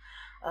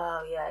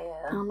 Oh, yeah.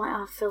 And I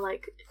might feel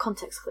like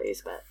context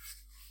clues, but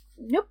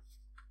nope.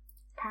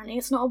 Apparently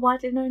it's not a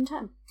widely known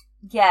term.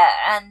 Yeah,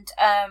 and,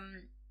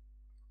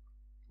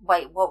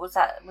 wait, what was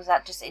that? Was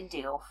that just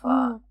indie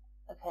author?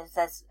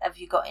 Because have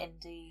you got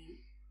indie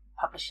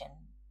publishing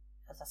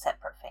as a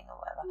separate thing or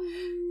whatever?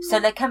 So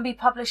there can be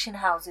publishing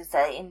houses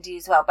that are indie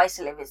as well.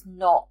 Basically, if it's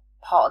not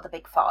part of the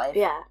big five.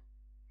 Yeah.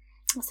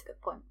 That's a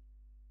good point.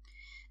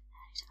 I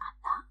need to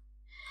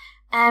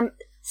add that.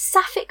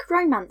 Sapphic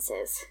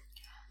romances.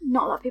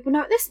 Not a lot of people know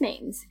what this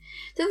means.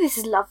 So this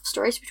is love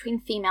stories between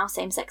female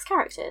same-sex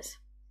characters.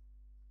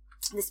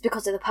 This is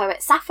because of the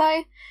poet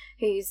Sappho,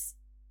 who's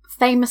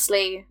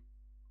famously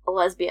a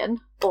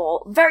lesbian,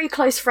 or very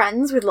close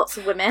friends with lots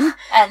of women.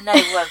 And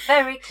they were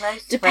very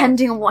close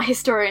depending on what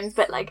historians,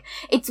 but like,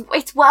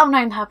 it's well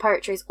known her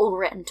poetry is all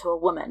written to a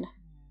woman.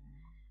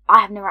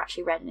 I have never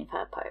actually read any of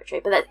her poetry,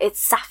 but it's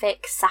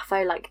sapphic,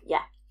 Sappho, like,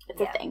 yeah, it's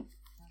a thing.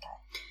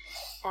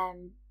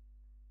 Okay.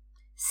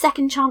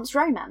 Second chance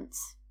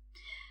romance.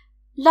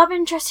 Love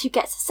interest who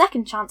gets a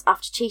second chance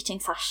after cheating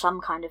 /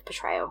 some kind of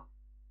betrayal.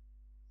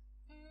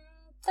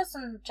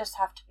 Doesn't just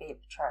have to be a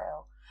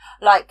betrayal.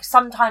 Like,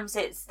 sometimes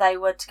it's they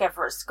were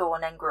together at school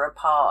and then grew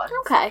apart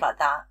and stuff like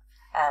that.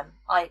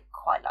 I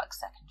quite like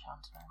second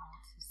chance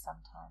romances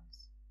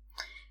sometimes.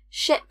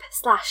 Ship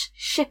 /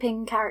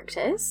 shipping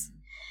characters.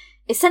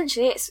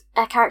 Essentially, it's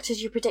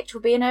characters you predict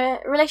will be in a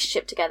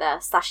relationship together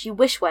 / you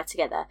wish were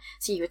together.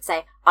 So you would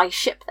say, I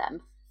ship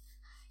them.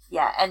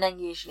 Yeah, and then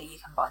usually you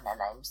combine their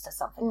names to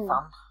something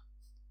fun.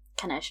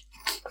 Canish.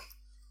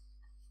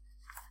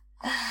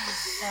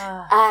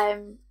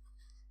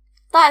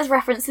 That is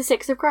reference to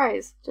Six of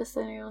Crows. Just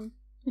so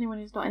anyone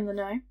who's not in the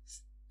know.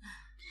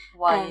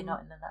 Why are you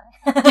not in the know?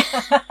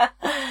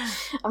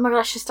 Oh my god,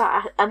 I should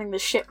start adding the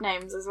ship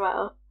names as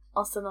well.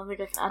 Also, another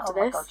thing I can add to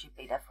this. Oh my god, you'd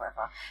be there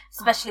forever.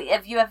 Especially,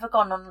 have you ever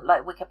gone on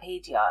like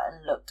Wikipedia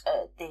and looked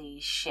at the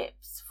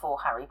ships for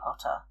Harry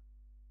Potter?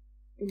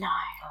 No.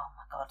 Oh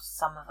my god,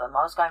 some of them.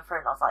 I was going through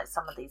and I was like,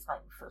 some of these make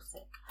me feel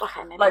sick.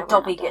 Okay, maybe like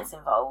Dobby gets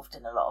involved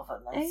in a lot of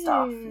them and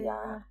stuff.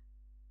 Yeah.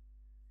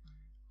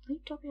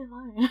 Leave Dobby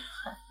alone.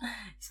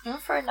 He's been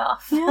through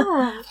enough.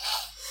 Yeah.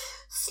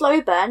 Slow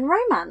burn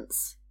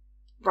romance.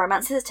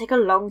 Romances that take a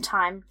long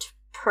time to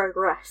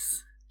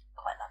progress.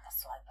 Quite like a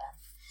slow burn.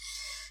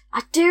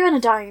 I do and I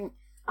don't.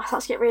 I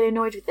start to get really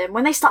annoyed with them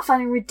when they start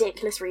finding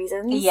ridiculous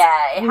reasons.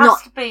 Yeah, it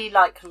has to be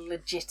like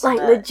legitimate. Like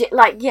legit,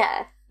 like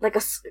yeah, like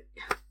a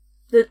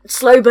the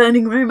slow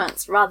burning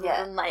romance rather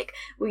Yeah. than like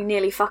we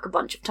nearly fuck a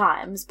bunch of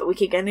times but we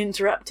keep getting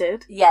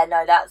interrupted. Yeah,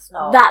 no, that's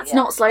not. That's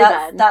not slow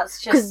burn.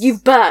 That's just because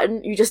you've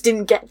burned, you just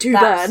didn't get to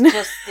burn. That's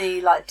just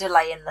the like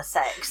delay in the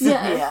sex.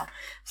 Yeah.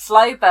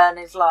 Slow burn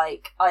is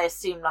like, I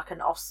assume, like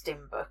an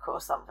Austen book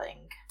or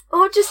something.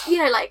 Or just, you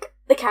know, like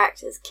the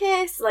characters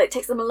kiss, like it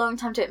takes them a long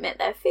time to admit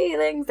their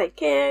feelings, they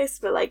kiss,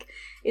 but like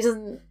it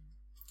doesn't.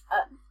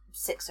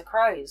 Six of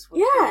Crows would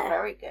be a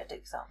very good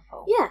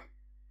example. Yeah.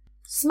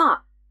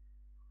 Smart.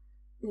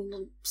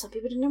 Some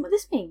people don't know what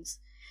this means.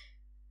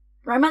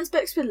 Romance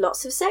books with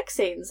lots of sex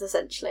scenes,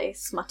 essentially.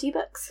 Smutty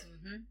books.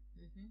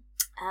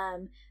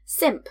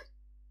 Simp.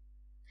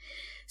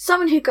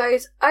 Someone who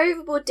goes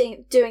overboard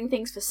doing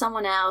things for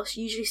someone else,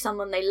 usually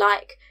someone they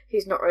like,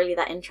 who's not really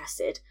that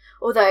interested.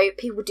 Although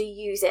people do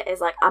use it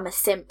as like, I'm a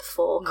simp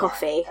for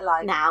coffee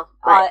now.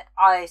 Like,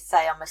 I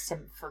say I'm a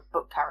simp for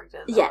book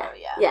characters. Yeah.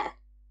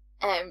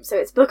 So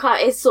it's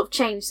it's sort of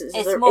changed since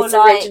it's more its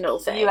like original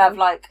thing. You have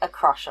like a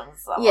crush on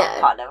someone,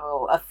 kind of,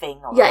 or a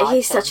thing. Or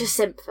he's such a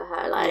simp for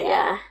her.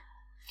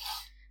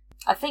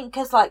 I think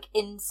because like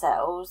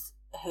incels,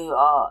 who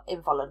are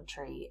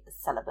involuntary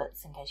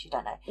celibates, in case you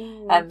don't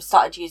know,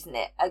 started using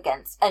it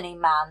against any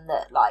man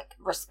that like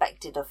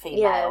respected a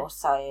female,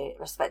 so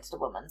respected a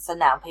woman. So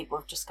now people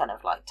have just kind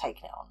of like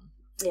taken it on.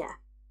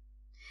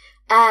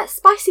 Yeah.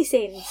 Spicy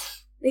scenes.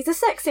 These are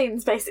sex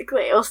scenes,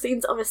 basically, or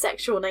scenes of a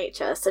sexual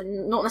nature. So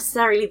not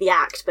necessarily the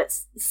act, but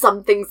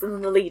some things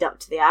in the lead up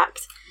to the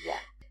act. Yeah.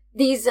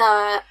 These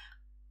are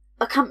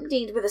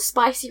accompanied with a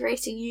spicy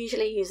rating,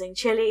 usually using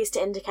chilies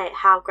to indicate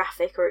how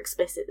graphic or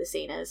explicit the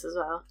scene is as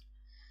well.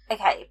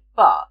 Okay,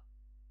 but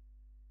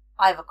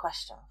I have a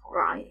question for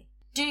you. Right.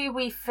 Do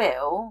we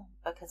feel,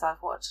 because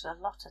I've watched a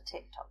lot of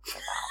TikToks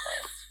about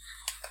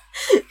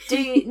this,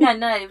 do you,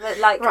 no, but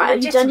like,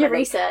 right, you've done your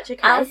research,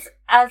 okay.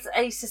 As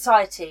a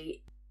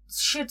society,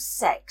 should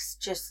sex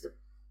just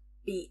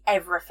be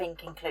everything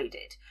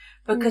included?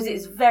 Because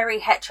it's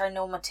very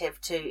heteronormative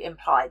to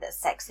imply that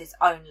sex is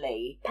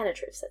only...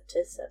 Penetrative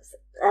sex.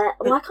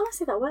 Why can't I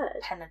say that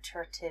word?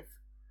 Penetrative.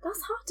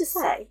 That's hard to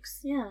say. Sex.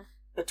 Yeah.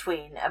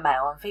 Between a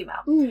male and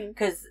female.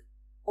 Because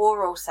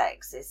oral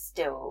sex is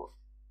still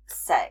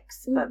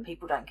sex, but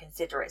people don't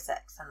consider it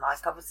sex. And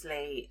like,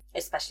 obviously,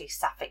 especially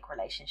sapphic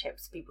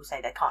relationships, people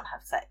say they can't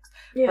have sex.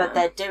 Yeah. But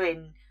they're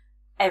doing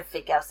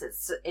everything else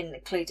that's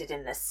included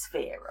in the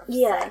sphere of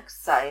sex.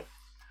 So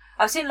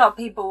I've seen a lot of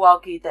people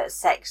argue that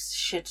sex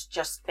should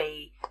just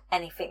be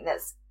anything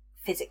that's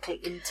physically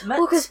intimate.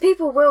 Well, because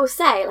people will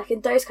say, like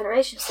in those kind of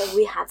relationships, say,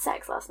 we had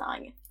sex last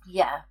night.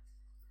 Yeah.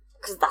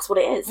 Because that's what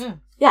it is.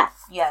 Yeah.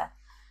 Yeah.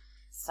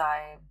 So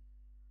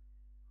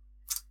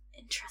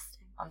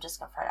interesting. I'm just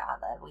going to throw that out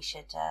there. We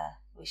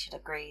should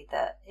agree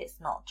that it's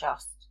not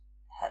just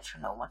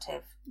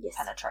heteronormative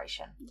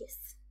penetration.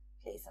 Yes.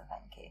 Please and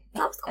thank you.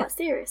 That was quite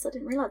serious. I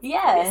didn't realise.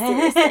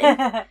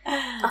 Yeah.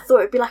 I thought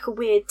it'd be like a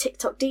weird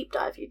TikTok deep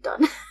dive you'd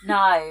done.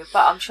 No,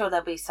 but I'm sure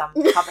there'll be some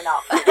coming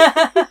up.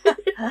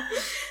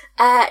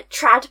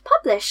 Trad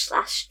published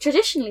 /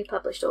 traditionally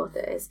published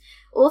authors.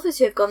 Authors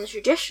who have gone the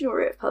traditional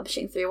route of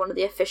publishing through one of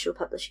the official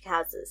publishing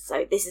houses.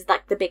 So this is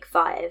like the big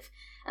five.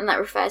 And that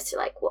refers to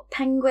like what,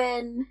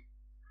 Penguin?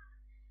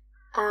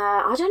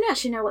 I don't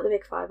actually know what the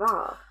big five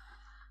are.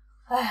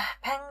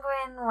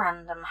 Penguin,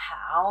 Random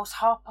House,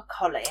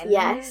 HarperCollins.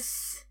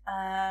 Yes.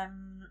 I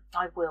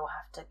will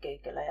have to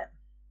Google it.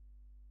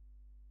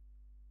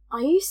 I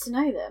used to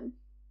know them.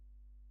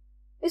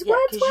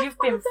 Because you've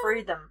been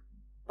through them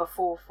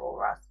before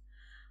for us.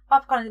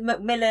 HarperCollins,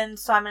 Macmillan,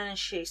 Simon and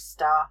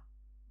Schuster,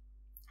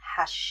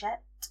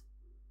 Hachette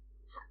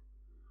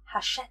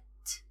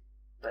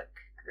Book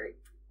Group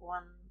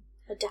 1.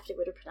 I definitely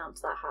would have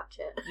pronounced that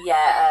hatchet.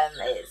 Yeah,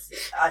 it's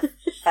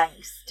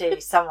thanks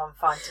to someone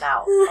finding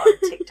out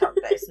on TikTok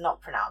that it's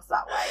not pronounced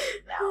that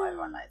way. Now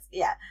everyone knows.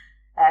 Yeah,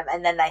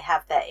 and then they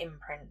have their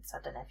imprints.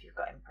 I don't know if you've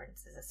got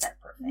imprints as a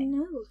separate thing.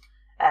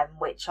 No.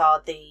 Which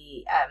are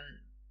the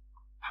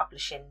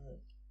publishing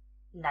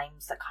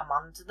names that come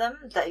under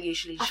them that are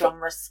usually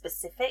genre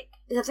specific.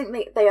 I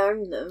think they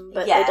own them,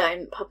 but they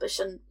don't publish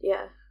and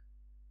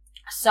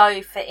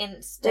So, for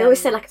instance, they always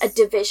say like a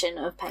division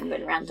of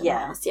Penguin Random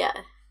House. Yeah.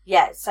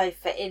 Yeah, so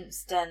for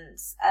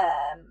instance,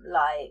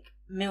 like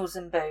Mills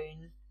and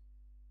Boon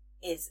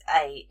is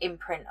a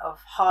imprint of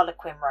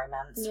Harlequin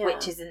Romance,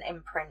 which is an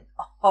imprint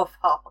of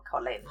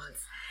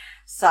HarperCollins.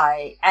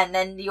 So, and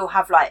then you'll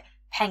have like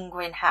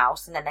Penguin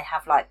House, and then they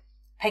have like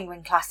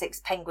Penguin Classics,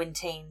 Penguin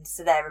Teens,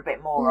 so they're a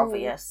bit more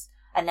obvious.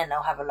 And then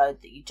they'll have a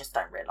load that you just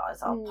don't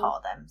realise are part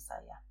of them, so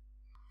yeah.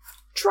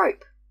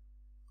 Trope.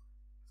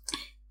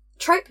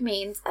 Trope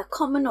means a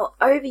common or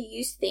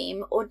overused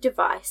theme or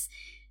device.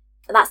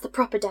 That's the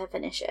proper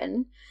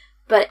definition,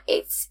 but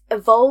it's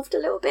evolved a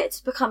little bit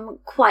to become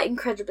quite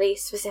incredibly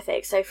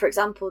specific. So, for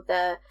example,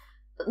 the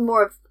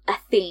more of a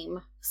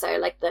theme, so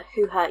like the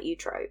who hurt you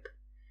trope.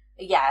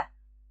 Yeah.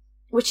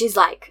 Which is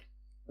like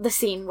the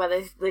scene where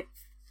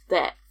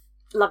the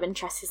love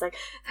interest is like,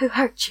 who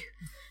hurt you?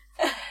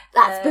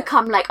 That's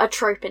become like a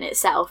trope in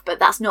itself, but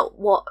that's not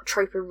what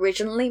trope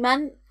originally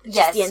meant.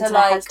 Yes, the internet so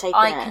like has taken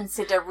I it.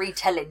 consider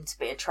retelling to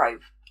be a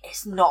trope.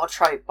 It's not a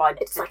trope by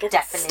It's like a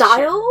definition,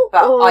 style,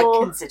 but or... I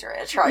consider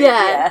it a trope.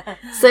 Yeah.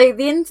 So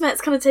the internet's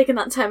kind of taken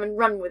that term and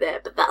run with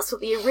it, but that's what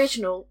the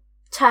original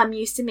term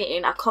used to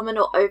mean, a common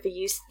or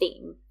overused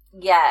theme.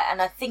 Yeah, and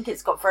I think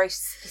it's got very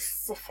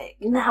specific.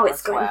 Now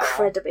it's got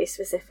incredibly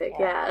specific,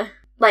 yeah.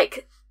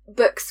 Like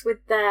books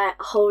with their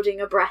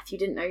holding a breath you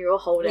didn't know you were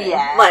holding.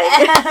 Yeah.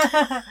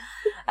 Like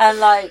and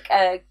like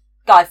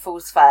Guy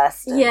Falls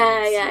First. And,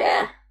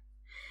 yeah.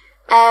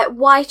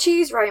 Why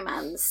choose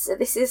romance? So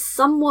this is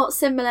somewhat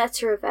similar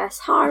to reverse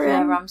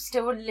harem. Yeah, I'm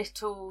still a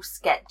little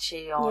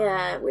sketchy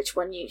on which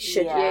one you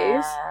should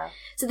use.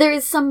 So there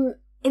is some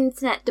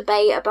internet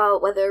debate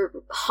about whether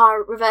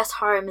reverse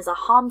harem is a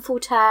harmful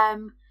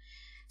term.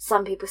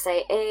 Some people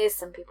say it is,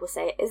 some people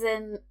say it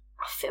isn't.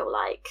 I feel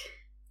like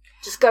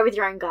just go with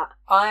your own gut.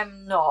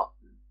 I'm not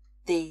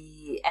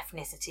the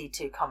ethnicity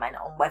to comment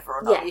on whether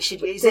or not you should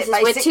use it.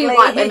 We're two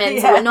white women,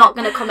 so we're not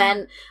going to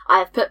comment. I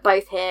have put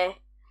both here.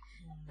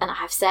 And I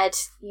have said,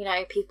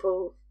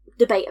 people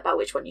debate about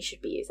which one you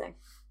should be using.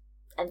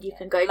 And you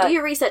can go do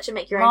your research and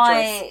make your own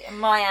choice.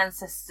 My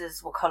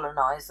ancestors were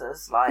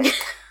colonisers, like...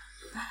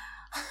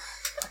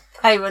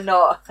 they were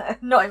not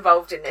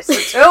involved in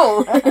this at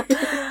all.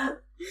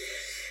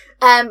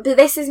 But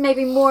this is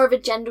maybe more of a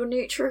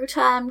gender-neutral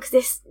term, because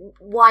this,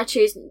 why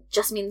choose,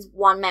 just means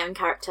one main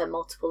character,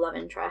 multiple love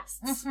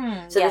interests.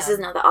 Mm-hmm, so this is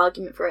another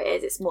argument for it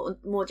is it's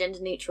more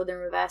gender-neutral than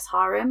reverse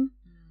harem,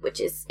 which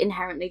is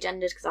inherently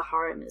gendered, because a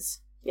harem is...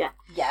 Yeah.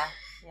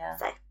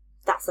 So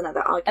that's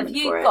another argument for it. Have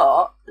you for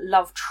got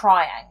love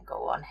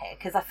triangle on here?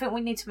 Because I think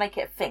we need to make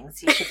it a thing,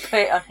 so you should put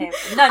it on here.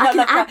 No, not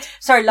love triangle.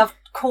 Sorry, love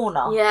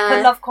corner. Yeah.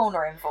 Put love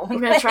corner in for me.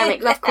 I'm going to try and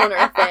make love corner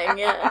a thing,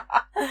 yeah.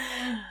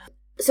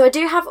 So I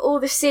do have all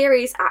the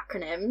series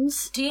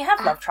acronyms. Do you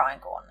have love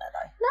triangle on there,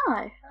 though?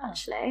 No,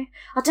 actually.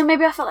 I don't know,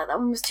 maybe I felt like that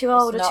one was too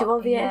old or too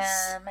obvious.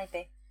 Yeah,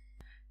 maybe.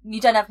 You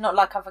don't have Not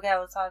Like Other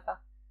Girls either?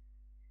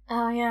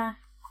 Oh, yeah.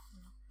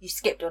 You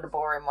skipped all the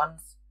boring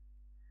ones.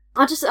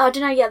 I don't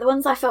know, the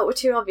ones I felt were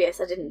too obvious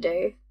I didn't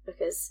do,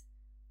 because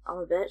I'm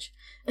a bitch.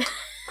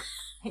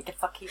 The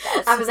fuck he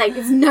does. I was like,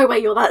 there's no way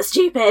you're that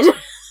stupid.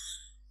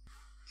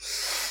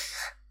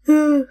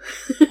 So,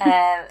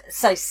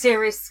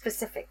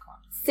 series-specific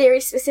ones.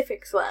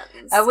 Series-specific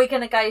ones. Are we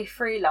going to go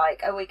through,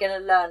 are we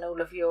going to learn all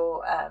of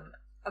your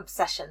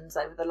obsessions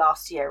over the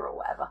last year or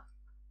whatever?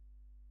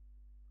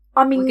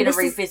 I mean, we're going to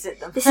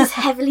revisit them. This is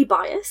heavily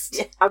biased,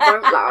 I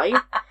won't lie.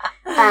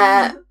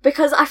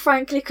 Because I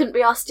frankly couldn't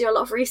be asked to do a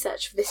lot of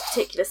research for this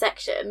particular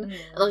section,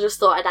 and I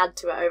just thought I'd add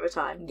to it over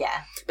time.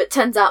 Yeah. But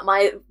turns out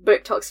my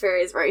book talk sphere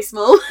is very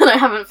small, and I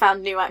haven't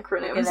found new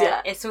acronyms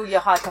yet. It's all your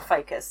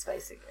hyper-focus,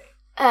 basically.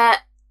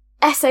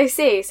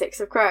 SOC,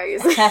 Six of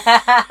Crows.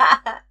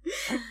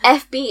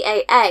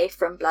 FBAA,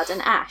 From Blood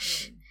and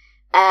Ash.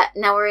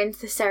 Now we're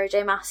into Sarah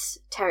J. Maas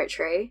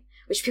territory,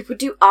 which people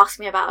do ask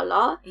me about a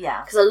lot.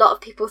 Yeah. Because a lot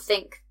of people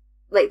think,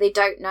 they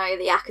don't know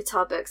the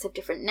ACOTAR books have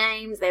different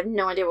names. They have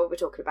no idea what we're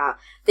talking about.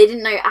 They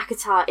didn't know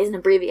ACOTAR is an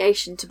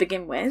abbreviation to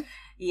begin with.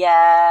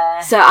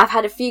 Yeah. So I've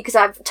had a few, because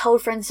I've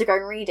told friends to go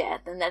and read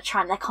it, and they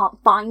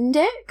can't find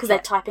it, because they're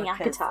typing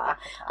ACOTAR.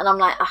 And I'm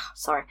like,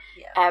 sorry.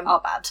 Yeah, our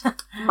bad.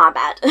 My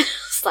bad.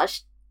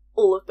 /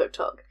 all of Book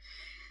Talk.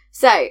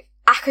 So,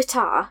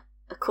 ACOTAR,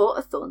 A Court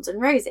of Thorns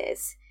and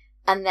Roses.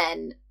 And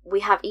then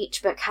we have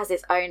each book has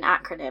its own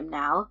acronym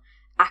now.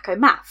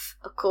 ACOMAF,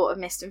 A Court of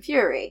Mist and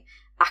Fury.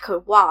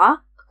 ACOWA,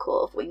 A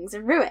Court of Wings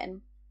and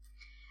Ruin.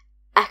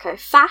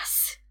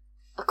 ACOFAS,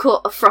 A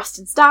Court of Frost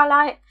and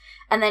Starlight.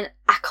 And then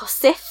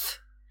ACOSIF,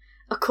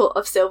 A Court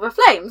of Silver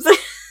Flames.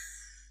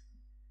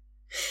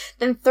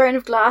 Then Throne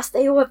of Glass,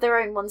 they all have their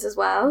own ones as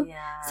well.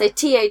 Yeah. So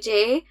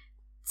TOG,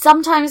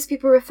 sometimes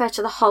people refer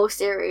to the whole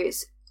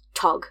series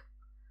TOG.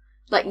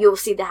 You'll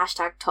see the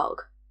hashtag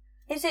TOG.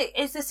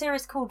 Is the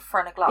series called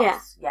Throne of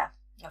Glass? Yeah.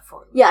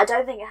 I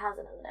don't think it has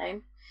another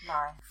name. No.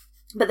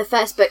 But the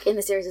first book in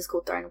the series is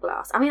called Throne of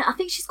Glass. I mean, I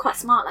think she's quite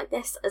smart like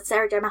this.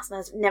 Sarah J. Maas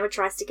never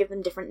tries to give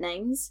them different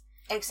names.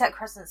 Except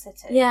Crescent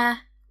City. Yeah,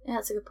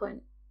 that's a good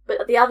point.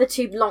 But the other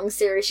two long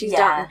series she's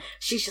done,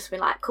 she's just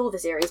been call the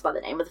series by the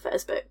name of the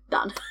first book.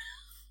 Done.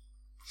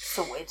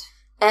 Sorted.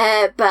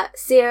 But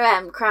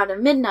COM, Crown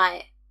of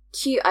Midnight,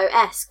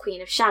 QOS,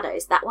 Queen of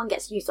Shadows, that one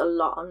gets used a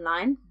lot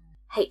online.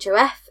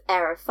 HOF,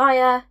 Heir of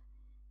Fire,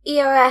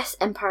 EOS,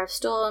 Empire of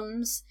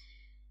Storms,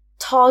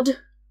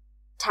 Todd,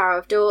 Tower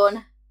of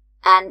Dawn,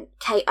 and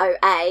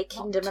KOA,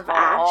 Kingdom of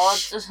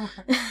Ash.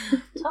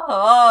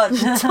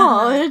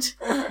 Todd.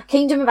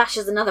 Kingdom of Ash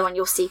is another one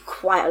you'll see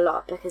quite a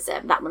lot, because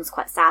that one's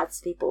quite sad,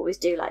 so people always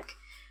do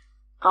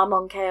I'm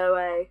on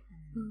KOA.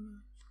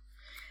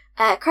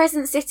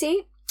 Crescent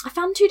City, I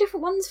found 2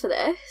 different ones for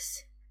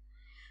this.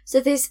 So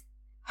there's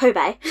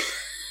Hobei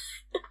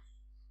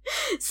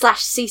 /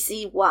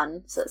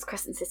 CC1, so that's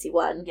Crescent City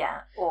 1.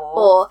 Yeah.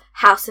 Or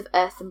House of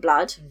Earth and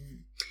Blood.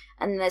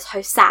 And then there's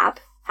Hosab,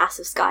 House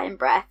of Sky and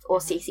Breath, or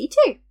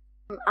CC2.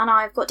 And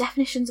I've got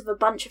definitions of a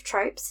bunch of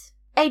tropes.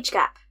 Age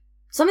gap.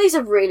 Some of these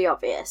are really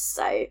obvious,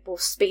 so we'll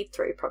speed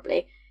through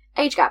probably.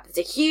 Age gap. There's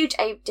a huge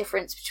age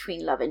difference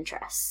between love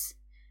interests.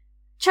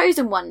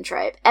 Chosen one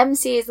trope.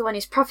 MC is the one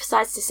who's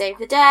prophesied to save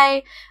the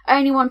day.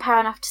 Only one power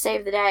enough to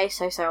save the day.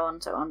 So on,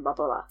 blah, blah,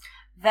 blah.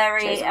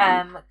 Very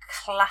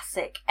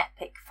classic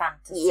epic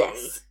fantasy.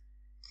 Yes.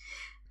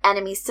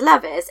 Enemies to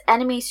lovers.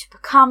 Enemies who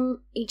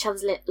become each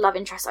other's love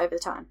interests over the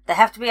time. They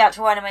have to be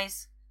actual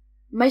enemies.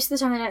 Most of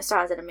the time they don't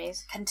start as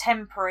enemies.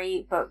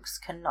 Contemporary books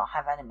cannot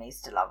have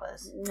enemies to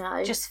lovers.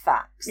 No. Just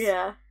facts.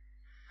 Yeah.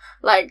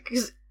 Like,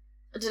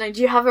 I don't know,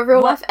 do you have a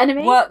real life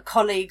enemy? Work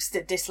colleagues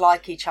that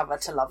dislike each other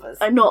to lovers.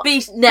 I'm not.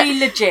 Be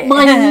legit.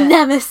 My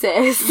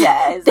nemesis.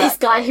 Yeah, exactly. This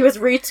guy who was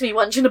rude to me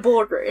once in a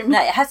boardroom. No,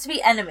 it has to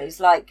be enemies,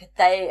 like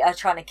they are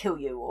trying to kill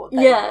you or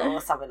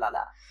something like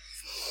that.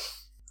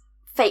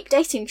 Fake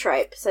dating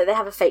trope. So they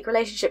have a fake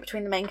relationship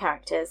between the main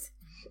characters,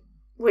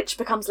 which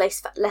becomes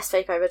less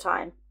fake over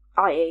time,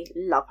 i.e.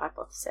 love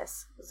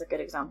hypothesis is a good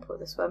example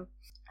of this one.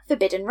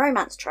 Forbidden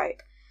romance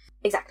trope.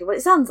 Exactly what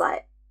it sounds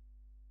like.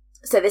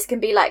 So this can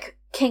be like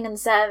king and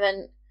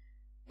servant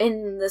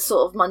in the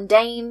sort of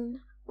mundane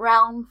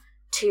realm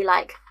to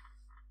like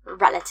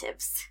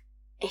relatives,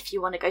 if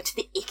you want to go to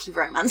the icky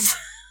romance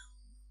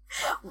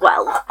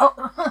world.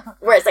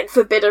 Where it's like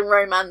forbidden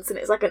romance and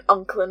it's like an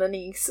uncle and a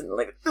niece and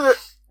like, ugh,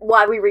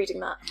 why are we reading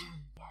that?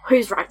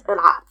 Who's right for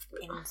that?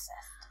 Incest.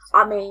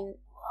 I mean,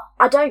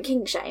 I don't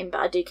kink shame, but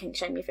I do kink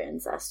shame you for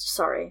incest.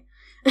 Sorry.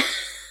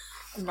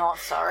 Not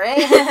sorry.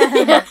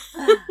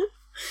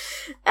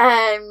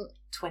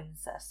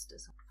 Twincest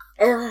as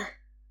well.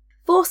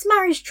 Forced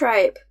marriage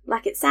trope.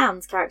 Like it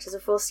sounds, characters are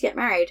forced to get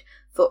married.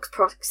 Forced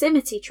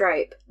proximity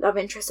trope. Love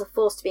interests are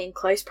forced to be in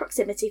close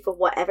proximity for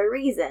whatever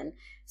reason.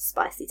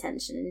 Spicy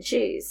tension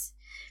ensues.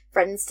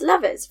 Friends to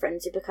lovers.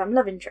 Friends who become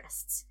love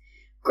interests.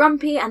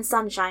 Grumpy and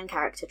sunshine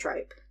character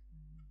trope.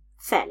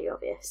 Fairly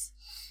obvious.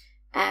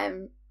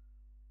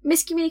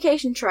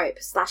 Miscommunication trope.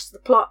 / the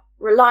plot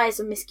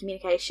relies on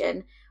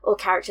miscommunication or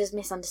characters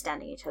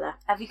misunderstanding each other.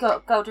 Have you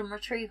got golden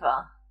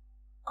retriever?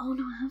 Oh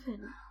no, I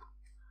haven't.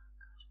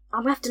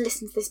 I'm gonna have to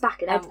listen to this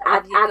back and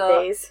add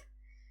these.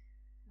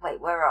 Wait,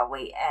 where are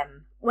we?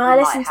 When I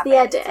listen to the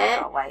edit,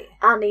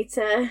 I'll need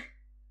to.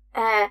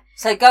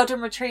 So golden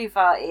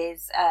retriever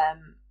is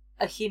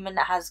a human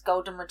that has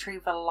golden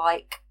retriever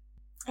like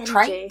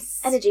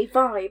traits, energy,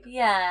 vibe.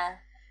 Yeah,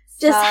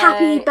 just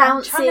happy, bouncy.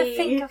 I'm trying to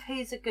think of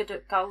who's a good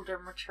at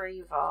golden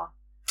retriever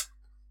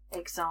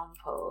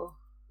example.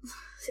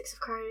 6 of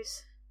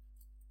Crows.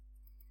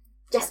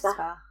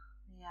 Jasper.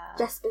 Yeah.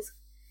 Jasper's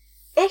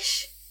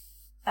ish.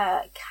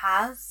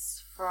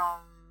 Kaz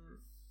from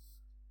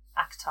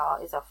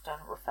ACOTAR is often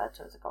referred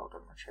to as a golden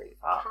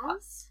retriever.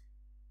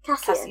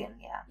 Cassian,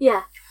 yeah.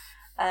 Yeah.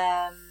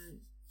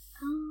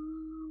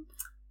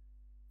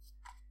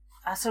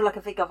 That's all I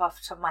can think of off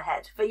the top of my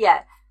head. But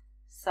yeah,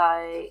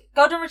 so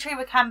golden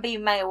retriever can be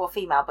male or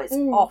female, but it's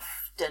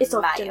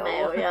often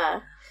male,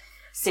 yeah.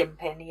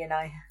 Simping, you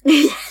know.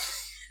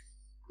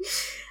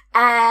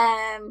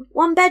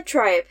 One bed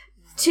trope.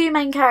 2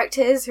 main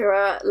characters who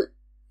are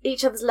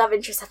each other's love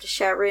interests have to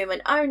share a room,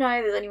 and oh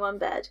no, there's only one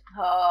bed.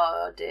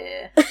 Oh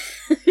dear.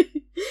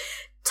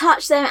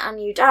 Touch them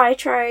and you die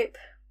trope.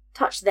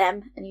 Touch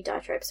them and you die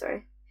trope,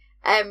 sorry.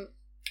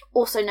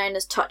 Also known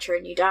as toucher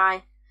and you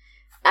die.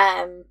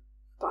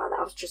 But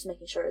I was just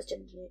making sure it was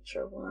gender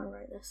neutral when I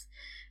wrote this.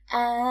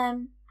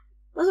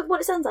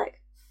 What it sounds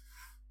like.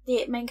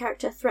 The main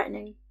character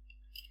threatening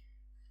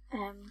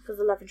because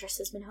the love interest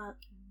has been hurt.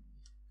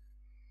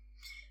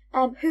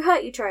 Who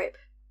hurt you trope.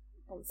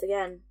 Once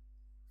again.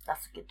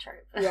 That's a good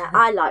trope. Yeah,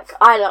 I like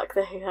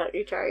the who hurt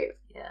you trope.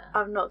 Yeah.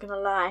 I'm not gonna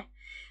lie.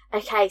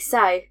 Okay,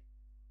 so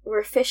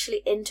we're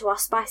officially into our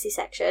spicy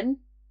section.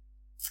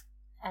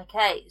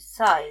 Okay,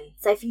 so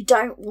if you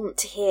don't want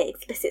to hear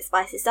explicit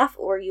spicy stuff,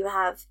 or you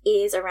have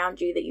ears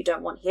around you that you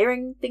don't want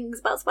hearing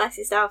things about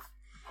spicy stuff,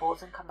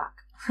 pause and come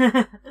back.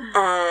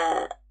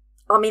 I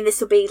mean,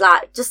 this will be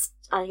like just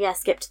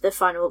skip to the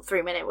final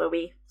 3 minute where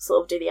we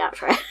sort of do the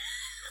outro.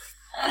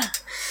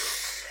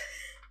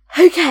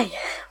 Okay.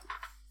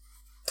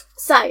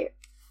 So,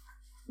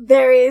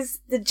 there is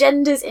the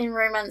genders in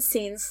romance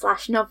scenes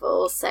 /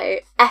 novels. So,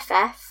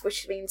 FF,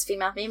 which means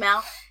female,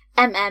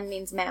 MM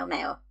means male,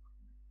 male.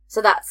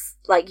 So that's,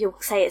 like, you'll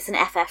say it's an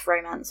FF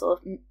romance or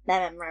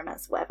MM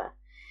romance, whatever.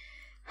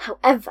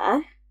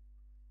 However,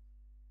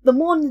 the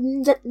more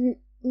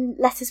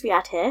letters we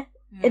add here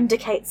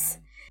indicates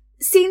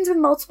scenes with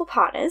multiple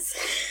partners,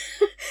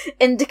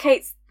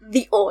 indicates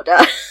the order.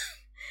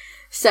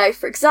 So,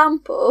 for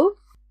example,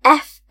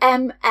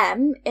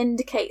 FMM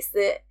indicates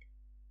the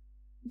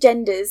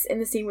genders in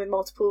the scene with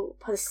multiple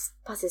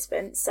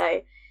participants.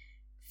 So,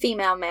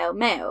 female, male,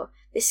 male.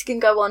 This can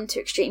go on to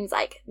extremes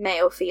like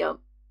male,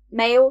 female,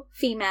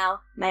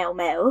 male,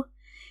 male.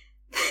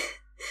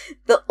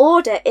 The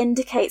order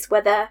indicates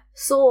whether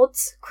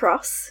swords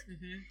cross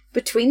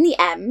between the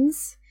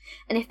M's,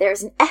 and if there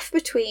is an F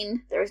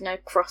between, there is no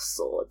cross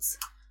swords.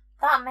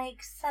 That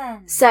makes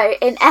sense. So,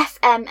 in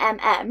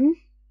FMMM,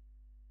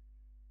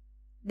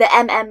 the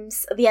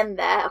MMs at the end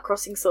there are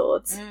crossing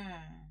swords.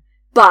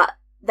 But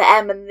the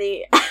M and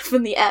the F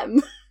and the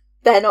M,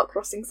 they're not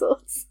crossing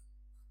swords.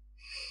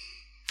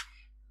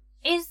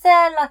 Is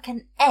there like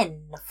an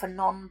N for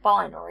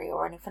non-binary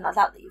or anything like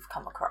that you've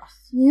come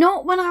across?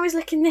 Not when I was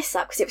looking this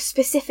up, because it was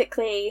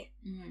specifically,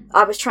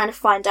 I was trying to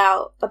find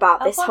out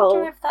about this whole... I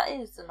wonder if that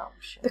is an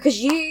option.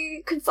 Because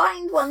you can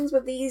find ones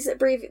with these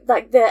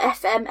like the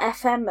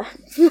FM.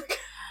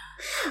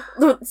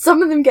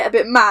 Some of them get a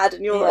bit mad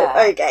and you're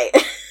like, okay.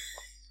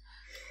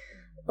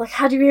 Like,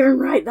 how do you even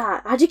write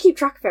that? How do you keep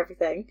track of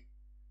everything?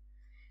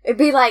 It'd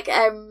be like,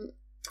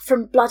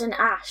 from Blood and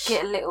Ash.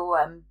 Get a little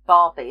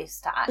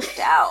Barbies to act it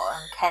out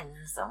and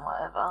Kens and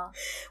whatever.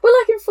 Well,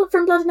 like in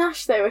From Blood and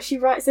Ash, though, where she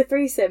writes a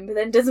threesome but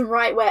then doesn't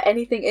write where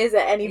anything is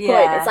at any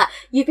point. It's like,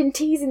 you've been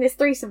teasing this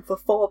threesome for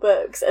 4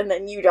 books and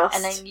then you just...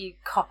 And then you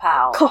cop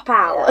out.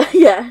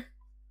 Yeah.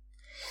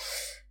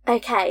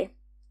 Okay.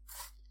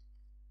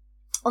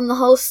 On the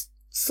whole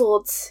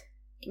swords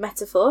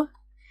metaphor,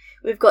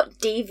 we've got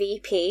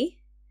DVP,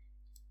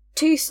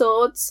 2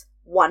 swords,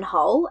 1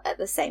 hole at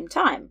the same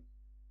time.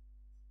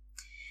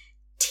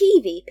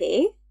 TVP,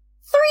 3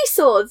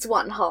 swords,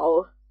 1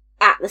 hole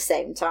at the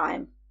same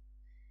time.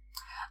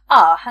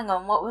 Oh, hang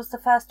on, what was the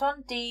first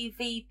one?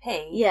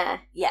 DVP? Yeah.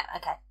 Yeah,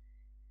 okay.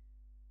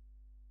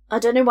 I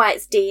don't know why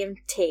it's D and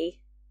T.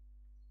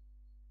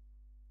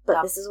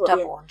 But this is what...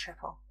 Double and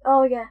triple.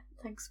 Oh, yeah,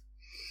 thanks.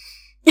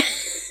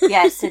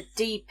 Yeah, so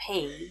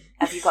DP.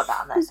 Have you got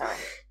that on there? Sorry.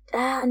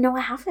 No,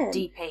 I haven't.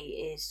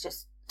 DP is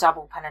just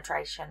double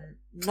penetration,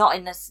 not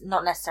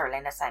necessarily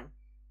in the same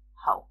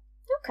hole.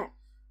 Okay.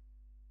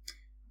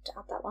 To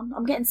add that one.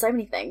 I'm getting so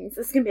many things.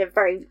 This is going to be a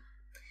very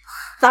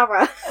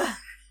thorough.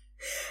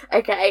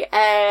 Okay.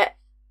 I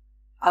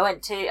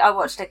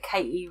watched a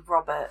Katie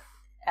Robert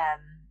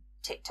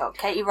TikTok.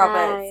 Katie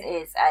Roberts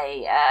is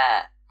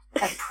a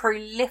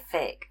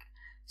prolific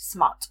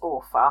smut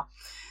author,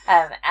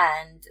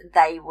 and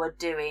they were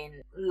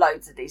doing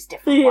loads of these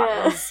different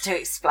ones to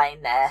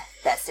explain their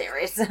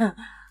series.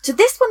 So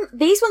these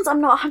ones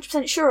I'm not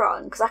 100% sure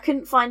on, because I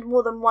couldn't find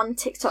more than one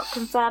TikTok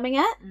confirming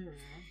it.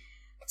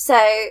 So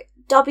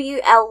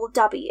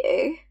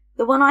WLW,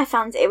 the one I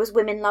found, it was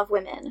Women Love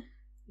Women.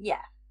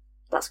 Yeah.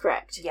 That's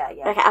correct. Yeah.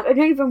 Okay, I've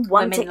only found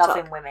one Women TikTok.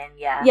 Loving Women,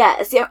 yeah.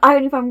 Yeah, so I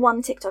only found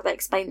one TikTok that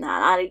explained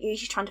that, and I'm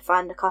usually trying to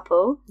find a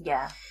couple.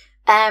 Yeah.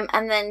 And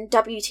then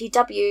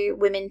WTW,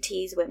 Women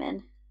Tease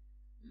Women.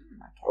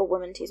 Okay. Or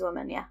Women Tease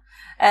Women, yeah.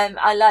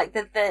 I like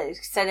so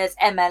there's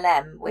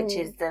MLM, which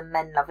is the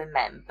men loving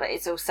men, but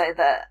it's also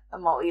the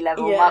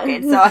multi-level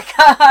mugging, so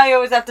I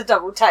always have to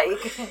double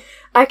take.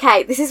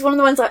 Okay, this is one of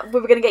the ones that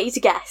we were going to get you to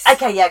guess.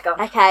 Okay, yeah, go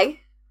on.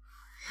 Okay.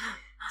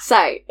 So,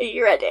 are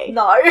you ready?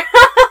 No.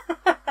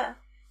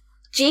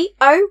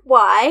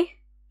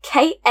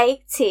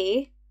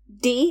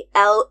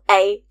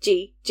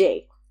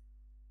 GOYKATDLAGG.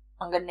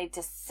 I'm going to need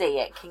to see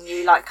it. Can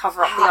you,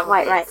 cover up the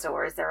other bits,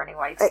 or is there any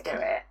way to do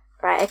it?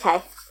 Right,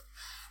 okay.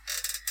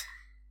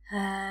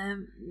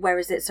 Where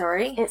is it,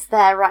 sorry? It's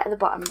there, right at the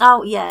bottom.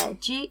 Oh, yeah.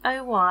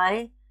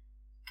 GOYKATDLAGG.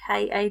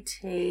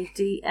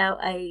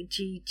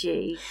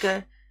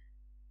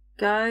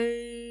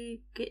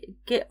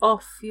 Get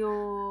off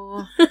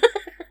your...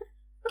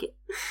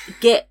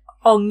 get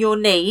on your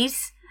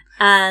knees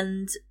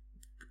and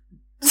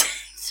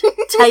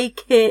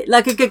take it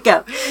like a good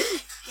girl.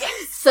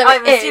 Yes, so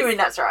I'm assuming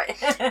that's right.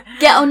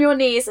 Get on your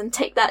knees and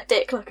take that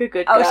dick like a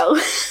good girl.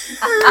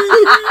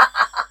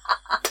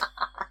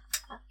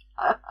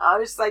 I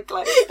was so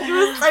close. You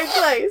were so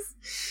close.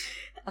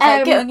 I was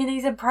like, get on your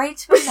knees and pray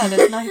to me,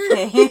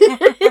 Nike.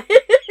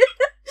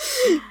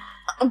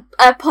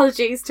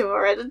 Apologies to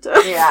our editor.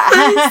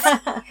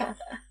 Yeah.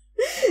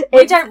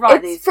 We don't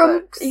write these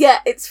books. Yeah,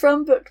 it's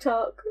from Book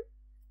Talk.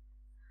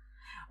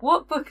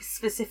 What book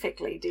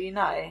specifically do you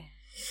know?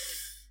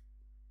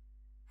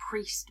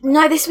 Priest.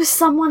 No, this was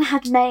someone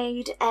had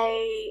made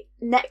a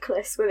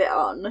necklace with it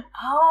on.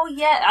 Oh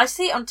yeah, I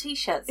see it on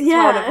t-shirts as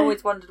well. I've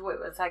always wondered what it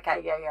was.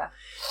 Okay, yeah.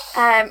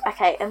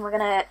 Okay, and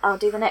I'll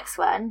do the next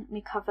one. Let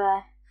me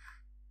cover.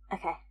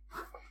 Okay,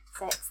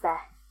 so it's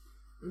there.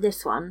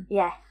 This one.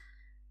 Yeah.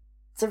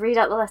 So read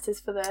out the letters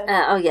for the...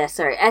 oh yeah,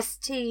 sorry.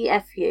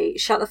 STFU,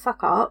 shut the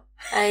fuck up.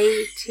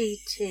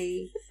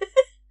 ATTDLAGG,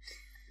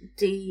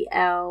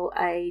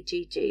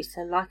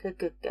 so like a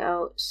good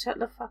girl, shut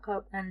the fuck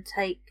up and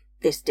take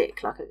this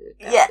dick like a good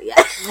girl. Yeah.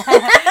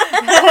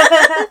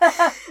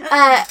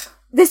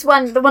 This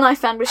one, the one I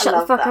found was shut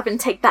the fuck up and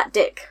take that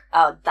dick.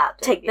 Oh, that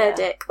dick. Take their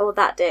dick, or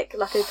that dick,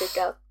 like a good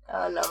girl. Oh,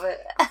 I love it.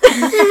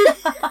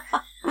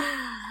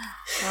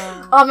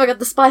 Oh my god,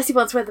 the spicy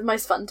ones were the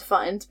most fun to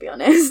find, to be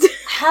honest.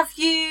 Have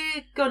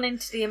you gone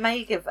into the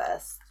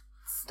Omegaverse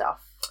stuff?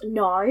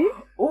 No.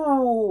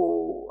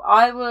 Ooh,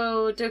 I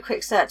will do a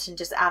quick search and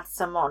just add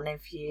some on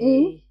if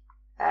you...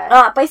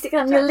 Basically,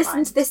 I'm going to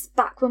listen to this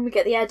back when we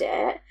get the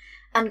edit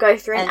and go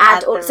through and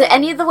add all. So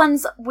any of the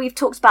ones we've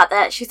talked about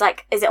that, she's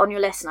like, is it on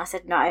your list? And I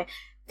said no.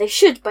 They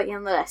should be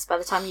on the list by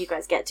the time you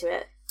guys get to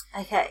it.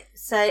 Okay,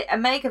 so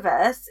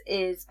Omegaverse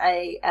is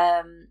a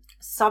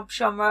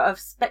subgenre of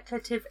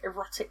speculative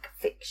erotic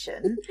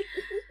fiction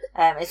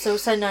It's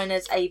also known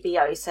as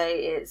ABO, so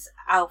it's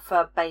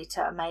alpha,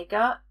 beta,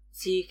 omega.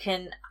 So you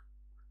can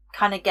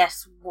kind of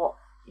guess what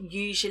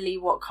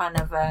kind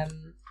of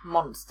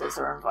monsters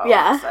are involved.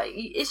 Yeah. So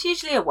it's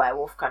usually a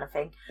werewolf kind of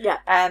thing. Yeah.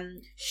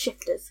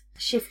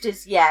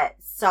 Shifters, yeah.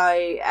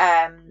 So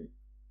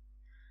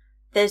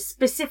there's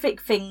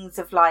specific things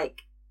of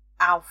like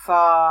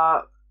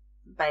alpha,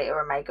 beta,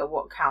 omega,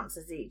 what counts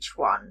as each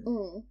one.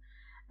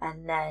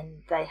 And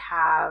then they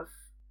have,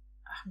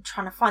 I'm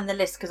trying to find the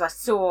list because I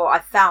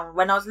found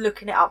when I was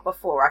looking it up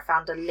before, I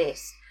found a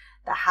list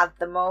that had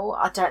them all.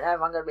 I don't know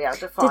if I'm going to be able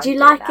to find it. Did you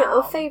like it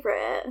or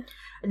favourite it?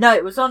 No,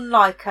 it was on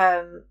like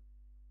a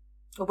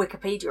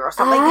Wikipedia or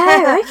something.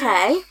 Oh,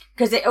 okay.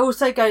 Because it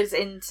also goes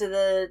into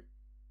the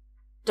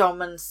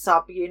Dom and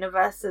Sub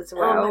universe as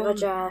well. Oh my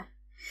god,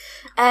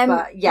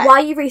 yeah.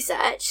 While you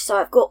research, so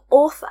I've got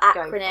author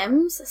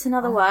acronyms. That's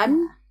another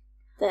one.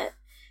 That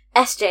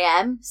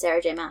SJM,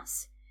 Sarah J.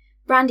 Maas.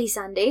 Brandy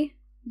Sandy,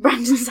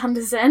 Brandon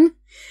Sanderson.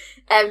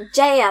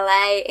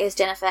 JLA is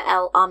Jennifer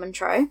L.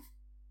 Armentrout.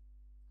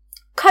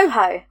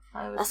 Coho.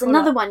 That's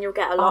another one you'll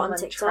get a lot on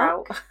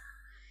TikTok.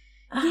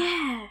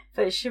 Yeah.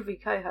 But it should be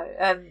Coho.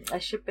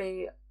 It should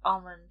be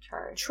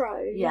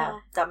Armentrout. Yeah,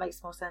 that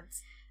makes more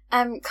sense.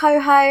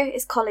 Coho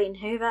is Colleen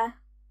Hoover.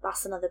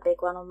 That's another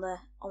big one on the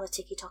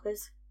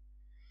TikTokers.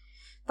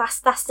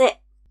 That's it.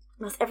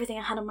 That's everything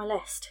I had on my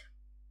list.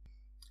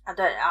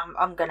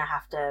 I'm gonna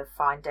have to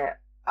find it.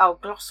 Oh,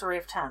 glossary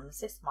of terms.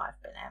 This might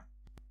have been it.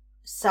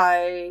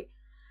 So,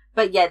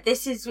 but yeah,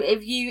 this is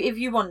if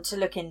you want to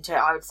look into it,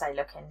 I would say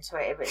look into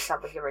it if it's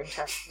something you're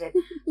interested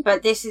in.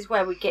 But this is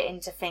where we get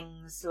into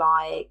things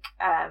like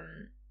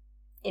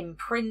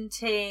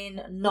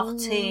imprinting,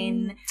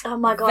 knotting. Oh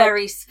my god,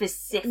 very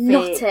specific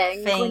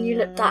knotting. Things, when you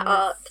look that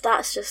up,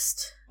 that's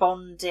just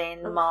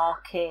bonding,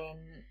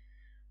 marking.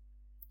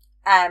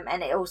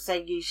 And it also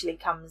usually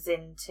comes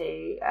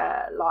into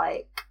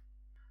like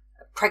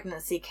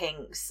pregnancy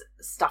kinks,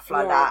 stuff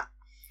like that.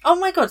 Oh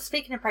my god,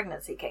 speaking of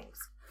pregnancy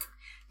kinks,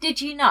 did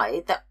you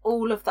know that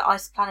all of the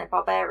Ice Planet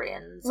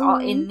Barbarians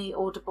are in the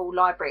Audible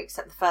library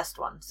except the first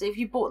one? So if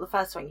you bought the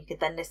first one, you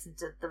could then listen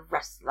to the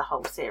rest of the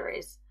whole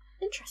series.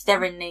 Interesting.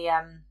 They're in the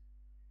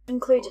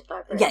included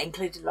library. Yeah,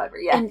 included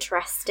library. Yeah.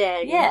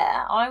 Interesting.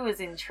 Yeah, I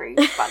was intrigued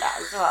by that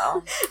as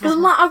well. Because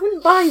I'm like, I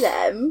wouldn't buy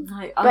them.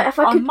 No, but if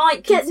I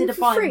might get consider them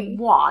for buying free.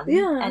 one,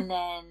 Yeah. and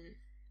then.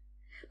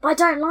 But I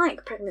don't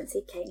like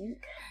pregnancy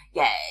kink.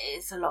 Yeah,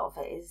 it's a lot of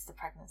it is the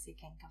pregnancy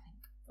kink, I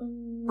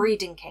think.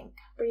 Breeding kink.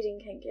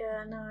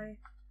 Yeah, no.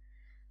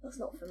 That's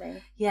not for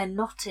me. Yeah,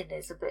 knotting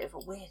is a bit of a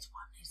weird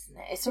one, isn't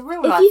it? It's a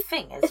real life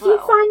thing as well.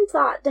 If you find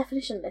that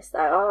definition list,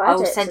 though,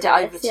 I'll send it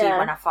over to you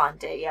when I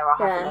find it. Yeah, I'll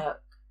have a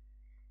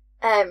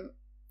look.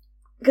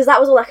 Because that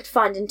was all I could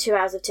find in 2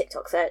 hours of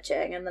TikTok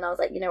searching, and then I was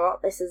like, you know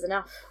what, this is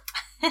enough.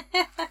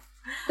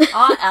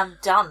 I am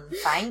done,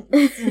 thanks.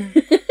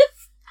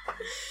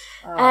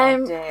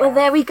 Dear. Well,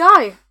 there we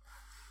go.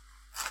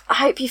 I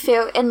hope you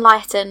feel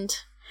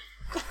enlightened.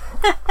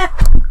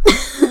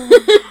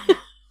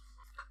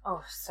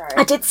 Oh, sorry.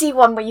 I did see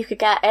one where you could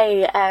get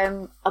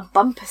a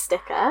bumper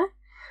sticker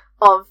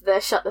of the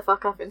 "Shut the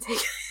fuck up and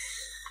take."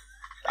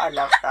 I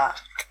love that.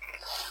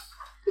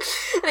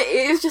 And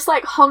it was just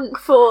like honk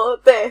for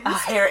this.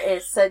 Oh, here it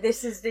is. So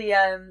this is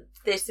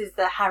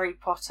the Harry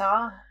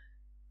Potter.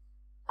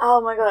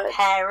 Oh my god.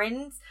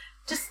 Pairings.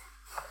 Just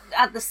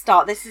at the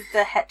start, this is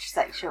the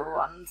heterosexual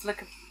ones.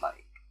 Look at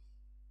like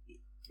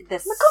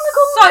there's so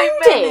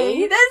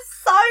many. There's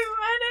so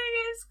many.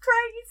 It's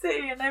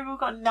crazy, and they've all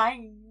got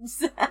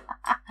names.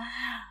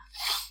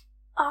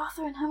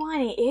 Arthur and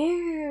Hermione.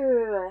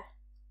 Ew.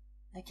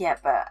 Yeah,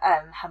 but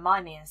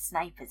Hermione and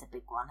Snape is a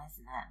big one,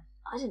 isn't it?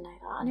 I didn't know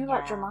that. I knew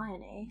about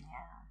Hermione.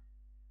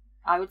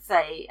 Yeah. I would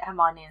say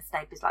Hermione and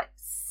Snape is like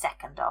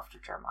second after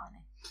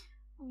Hermione.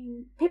 I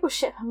mean, people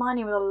ship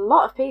Hermione with a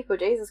lot of people.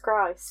 Jesus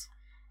Christ.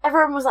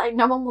 Everyone was like,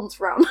 no one wants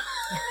Ron.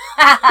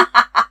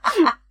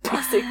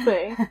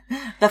 Basically.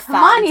 The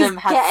fandom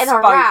has getting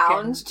spoken.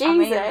 Around. Jesus.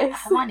 I mean,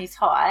 Hermione's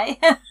high.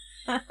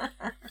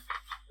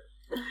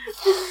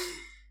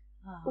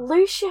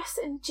 Lucius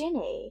and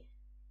Ginny.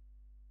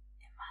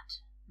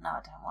 Imagine. No,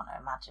 I don't want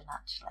to imagine,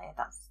 actually.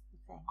 That's the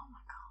thing. Oh my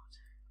god.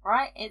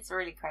 Right? It's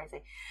really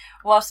crazy.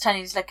 Whilst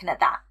Tony's looking at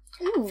that,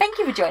 thank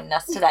you for joining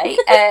us today.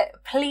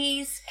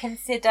 Please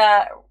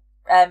consider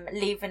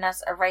leaving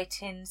us a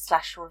rating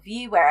 /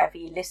 review wherever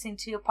you listen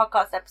to your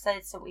podcast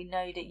episodes, so we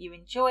know that you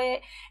enjoy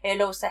it.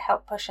 It'll also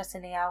help push us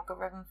in the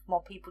algorithm for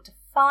more people to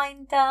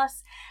find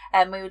us.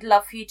 We would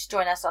love for you to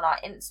join us on our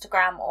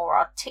Instagram or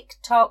our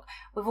TikTok.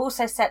 We've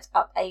also set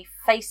up a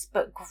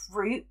Facebook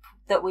group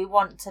that we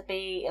want to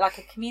be like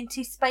a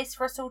community space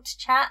for us all to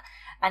chat,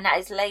 and that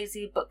is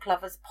Lazy Book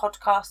Lovers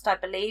Podcast, I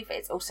believe.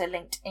 It's also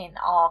linked in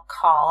our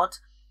card,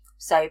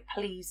 so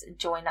please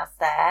join us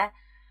there.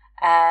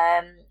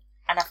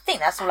 And I think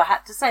that's all I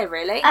had to say,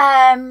 really.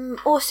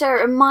 Also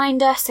a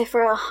reminder, so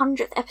for our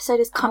 100th episode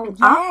is coming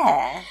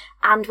up,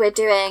 and we're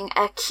doing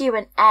a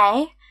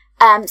Q&A,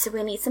 so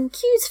we need some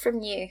cues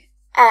from you.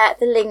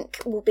 The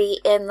link will be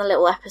in the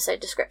little episode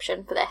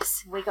description for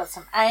this. We got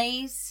some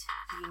A's.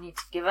 You need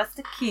to give us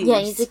the cues. Yeah,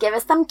 you need to give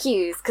us some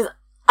cues, because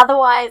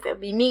otherwise it'll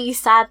be me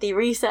sadly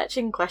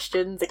researching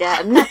questions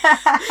again.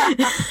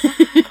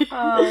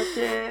 Oh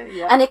dear.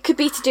 Yeah. And it could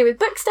be to do with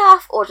book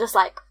stuff, or just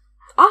like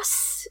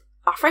us,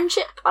 our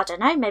friendship. I don't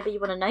know. Maybe you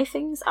want to know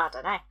things. I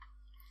don't know.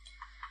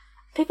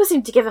 People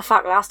seemed to give a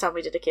fuck last time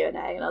we did a Q&A, and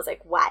I was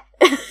like, why?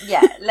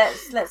 Yeah,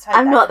 let's hope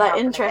I'm not that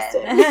can happen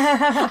interesting. again.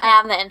 I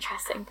am that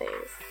interesting, please.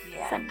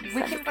 Yeah,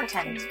 we can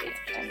pretend to be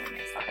interesting.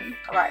 It's fine.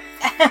 Alright.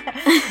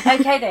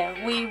 Okay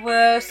then, we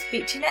will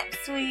speak to you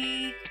next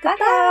week. Bye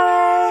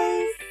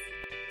guys!